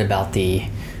understood about the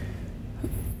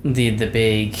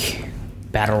big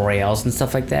battle royales and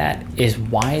stuff like that is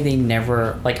why they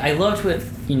never like. I loved what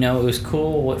it was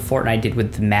cool what Fortnite did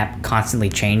with the map constantly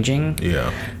changing.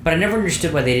 Yeah. But I never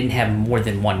understood why they didn't have more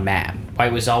than one map. Why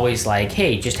it was always like,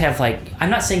 hey, just have like. I'm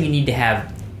not saying you need to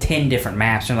have 10 different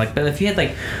maps and like, but if you had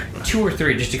like 2 or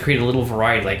 3 just to create a little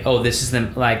variety, like, oh, this is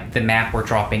the map we're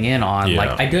dropping in on.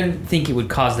 Like, I didn't think it would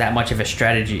cause that much of a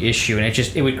strategy issue, and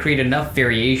it would create enough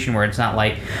variation where it's not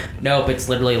like, nope, it's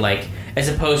literally like as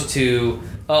opposed to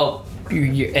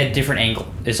you're at a different angle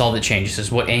is all that changes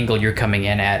is what angle you're coming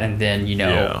in at, and then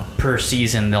per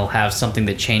season they'll have something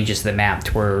that changes the map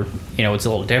to where it's a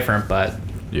little different. But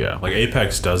like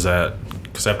Apex does that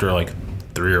because after like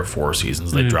 3 or 4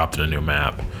 seasons they dropped in a new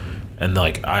map, and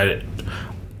like I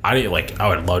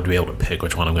would love to be able to pick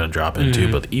which one I'm going to drop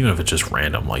into, but even if it's just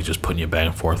random, like just putting you back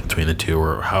and forth between the two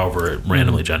or however it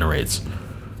randomly generates,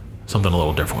 something a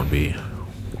little different would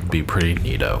be pretty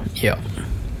neato. Yeah,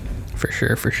 for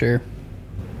sure.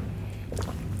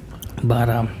 But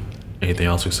anything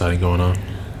else exciting going on?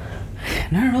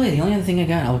 Not really. The only other thing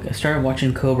I started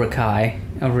watching Cobra Kai.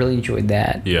 I really enjoyed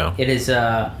that. Yeah. It's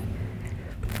the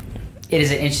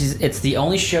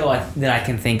only show that I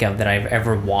can think of that I've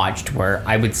ever watched where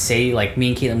I would say, like, me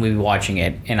and Caitlin would be watching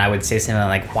it, and I would say something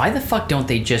like, why the fuck don't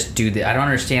they just do that? I don't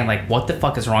understand, like, what the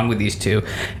fuck is wrong with these two?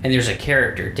 And there's a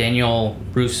character, Danielle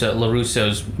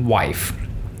LaRusso's wife.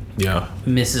 Yeah.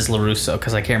 Mrs. LaRusso,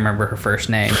 because I can't remember her first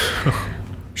name.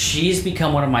 She's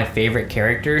become one of my favorite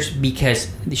characters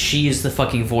because she is the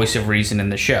fucking voice of reason in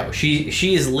the show.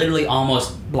 She is literally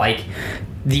almost like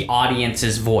the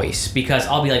audience's voice, because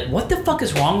I'll be like, what the fuck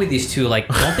is wrong with these two? Like,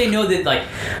 don't they know that, like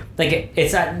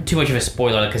it's not too much of a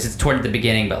spoiler because it's toward the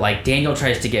beginning, but like Daniel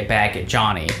tries to get back at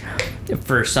Johnny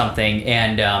for something,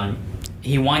 and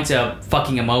he winds up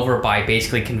fucking him over by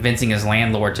basically convincing his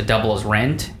landlord to double his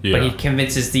rent. Yeah. But he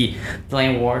convinces the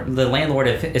landlord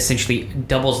essentially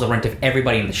doubles the rent of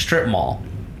everybody in the strip mall.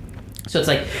 So it's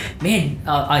like, man,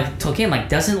 I told him, like,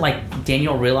 doesn't, like,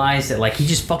 Daniel realize that, like, he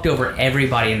just fucked over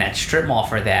everybody in that strip mall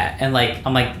for that? And, like,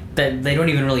 I'm like, that they don't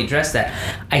even really address that.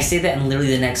 I say that, and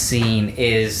literally the next scene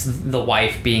is the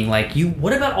wife being like,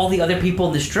 what about all the other people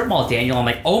in the strip mall, Daniel? I'm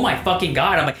like, oh my fucking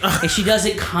God. I'm like, and she does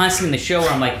it constantly in the show where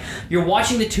I'm like, you're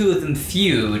watching the two of them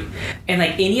feud, and,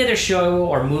 like, any other show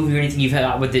or movie or anything you've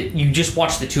had with it, you just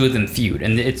watch the two of them feud.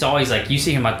 And it's always like, you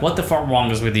see him like, what the fuck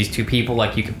wrong is with these two people?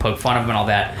 Like, you could poke fun of them and all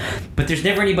that. But there's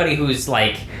never anybody who's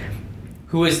like,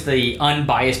 who is the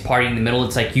unbiased party in the middle.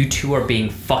 It's like, you two are being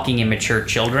fucking immature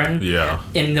children. Yeah.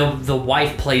 And the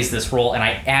wife plays this role, and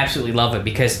I absolutely love it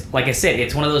because, like I said,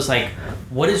 it's one of those, like,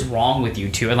 what is wrong with you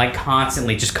two? And, like,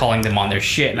 constantly just calling them on their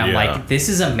shit. And I'm like, this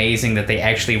is amazing that they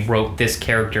actually wrote this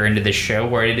character into this show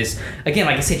where it is, again,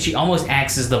 like I said, she almost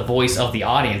acts as the voice of the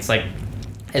audience. Like,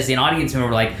 as an audience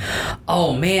member, like,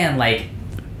 oh, man, like,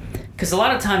 because a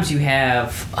lot of times you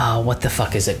have, what the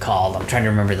fuck is it called? I'm trying to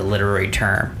remember the literary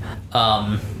term.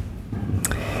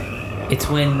 It's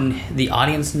when the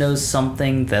audience knows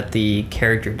something that the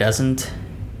character doesn't.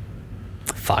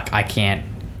 Fuck, I can't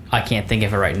think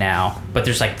of it right now. But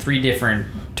there's like three different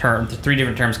terms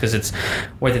because it's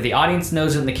whether the audience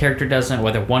knows it and the character doesn't,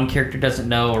 whether one character doesn't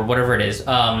know, or whatever it is.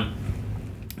 But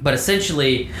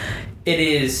essentially, it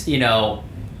is, you know,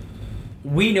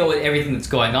 we know everything that's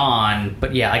going on,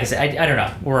 but yeah, like I said, I don't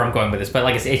know where I'm going with this, but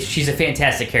like I said, she's a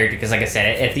fantastic character because, like I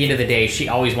said, at the end of the day, she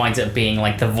always winds up being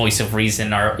like the voice of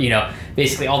reason, or, you know,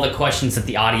 basically all the questions that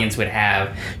the audience would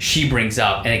have, she brings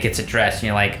up and it gets addressed, and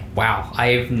you're like, wow,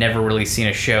 I've never really seen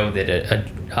a show that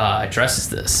addresses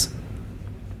this.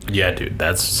 Yeah, dude,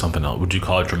 that's something else. Would you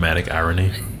call it dramatic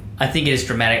irony? I think it is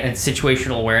dramatic and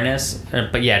situational awareness,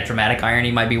 but yeah, dramatic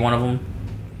irony might be one of them.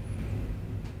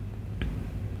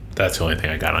 That's the only thing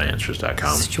I got on answers.com.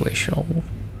 Situational.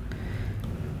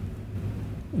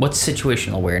 What's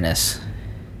situational awareness?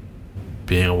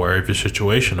 Being aware of your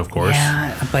situation, of course.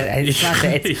 Yeah, but it's not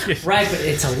that. It's, right, but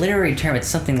it's a literary term. It's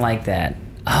something like that.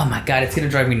 Oh my God, it's going to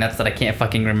drive me nuts that I can't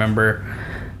fucking remember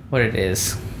what it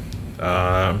is.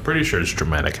 I'm pretty sure it's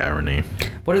dramatic irony.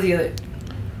 What are the other...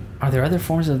 Are there other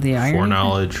forms of the irony?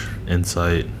 Foreknowledge,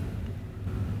 insight,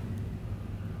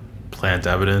 plant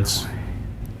evidence.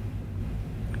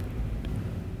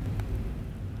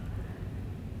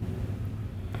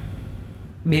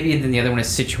 Maybe then the other one is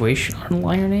situational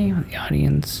irony on the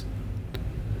audience.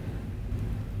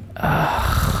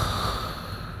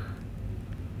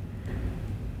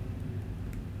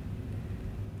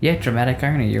 Yeah, dramatic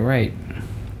irony, you're right.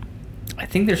 I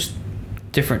think there's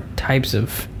different types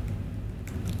of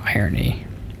irony.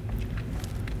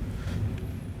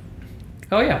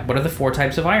 Oh yeah, what are the 4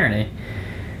 types of irony?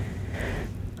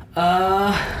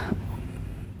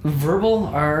 Verbal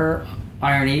or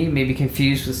irony may be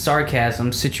confused with sarcasm.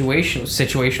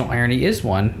 Situational irony is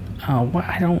one.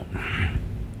 I don't...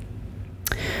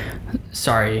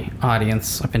 Sorry,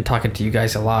 audience. I've been talking to you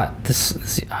guys a lot.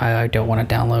 I don't want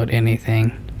to download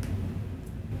anything.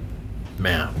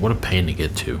 Man, what a pain to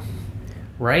get to.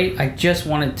 Right? I just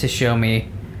wanted to show me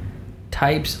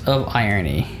types of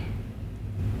irony.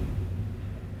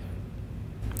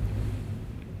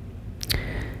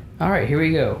 Alright, here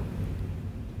we go.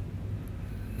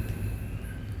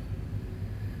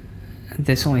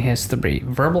 This only has 3.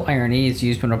 Verbal irony is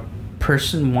used when a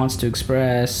person wants to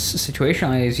express. Situational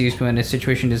irony is used when a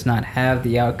situation does not have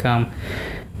the outcome.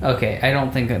 Okay, I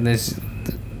don't think that this...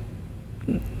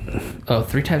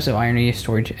 3 types of irony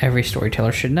every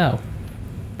storyteller should know.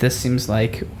 This seems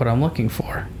like what I'm looking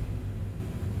for.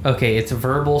 Okay, it's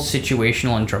verbal,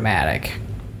 situational, and dramatic.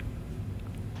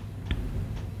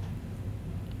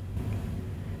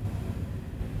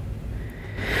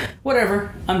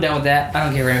 Whatever. I'm done with that. I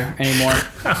don't care anymore.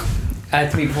 I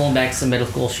have to be pulling back some middle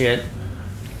school shit.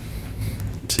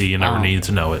 See, you never need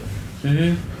to know it.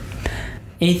 Mm-hmm.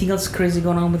 Anything else crazy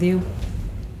going on with you?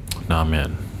 Nah,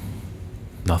 man.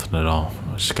 Nothing at all.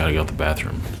 I just gotta go to the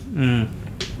bathroom.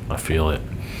 I feel it.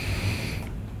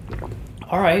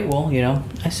 All right. Well, you know,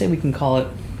 I say we can call it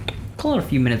a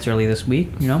few minutes early this week.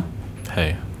 You know.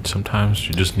 Hey, sometimes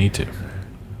you just need to.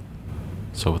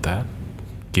 So with that,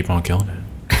 keep on killing it.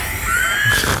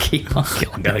 Keep on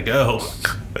killing it. Gotta go.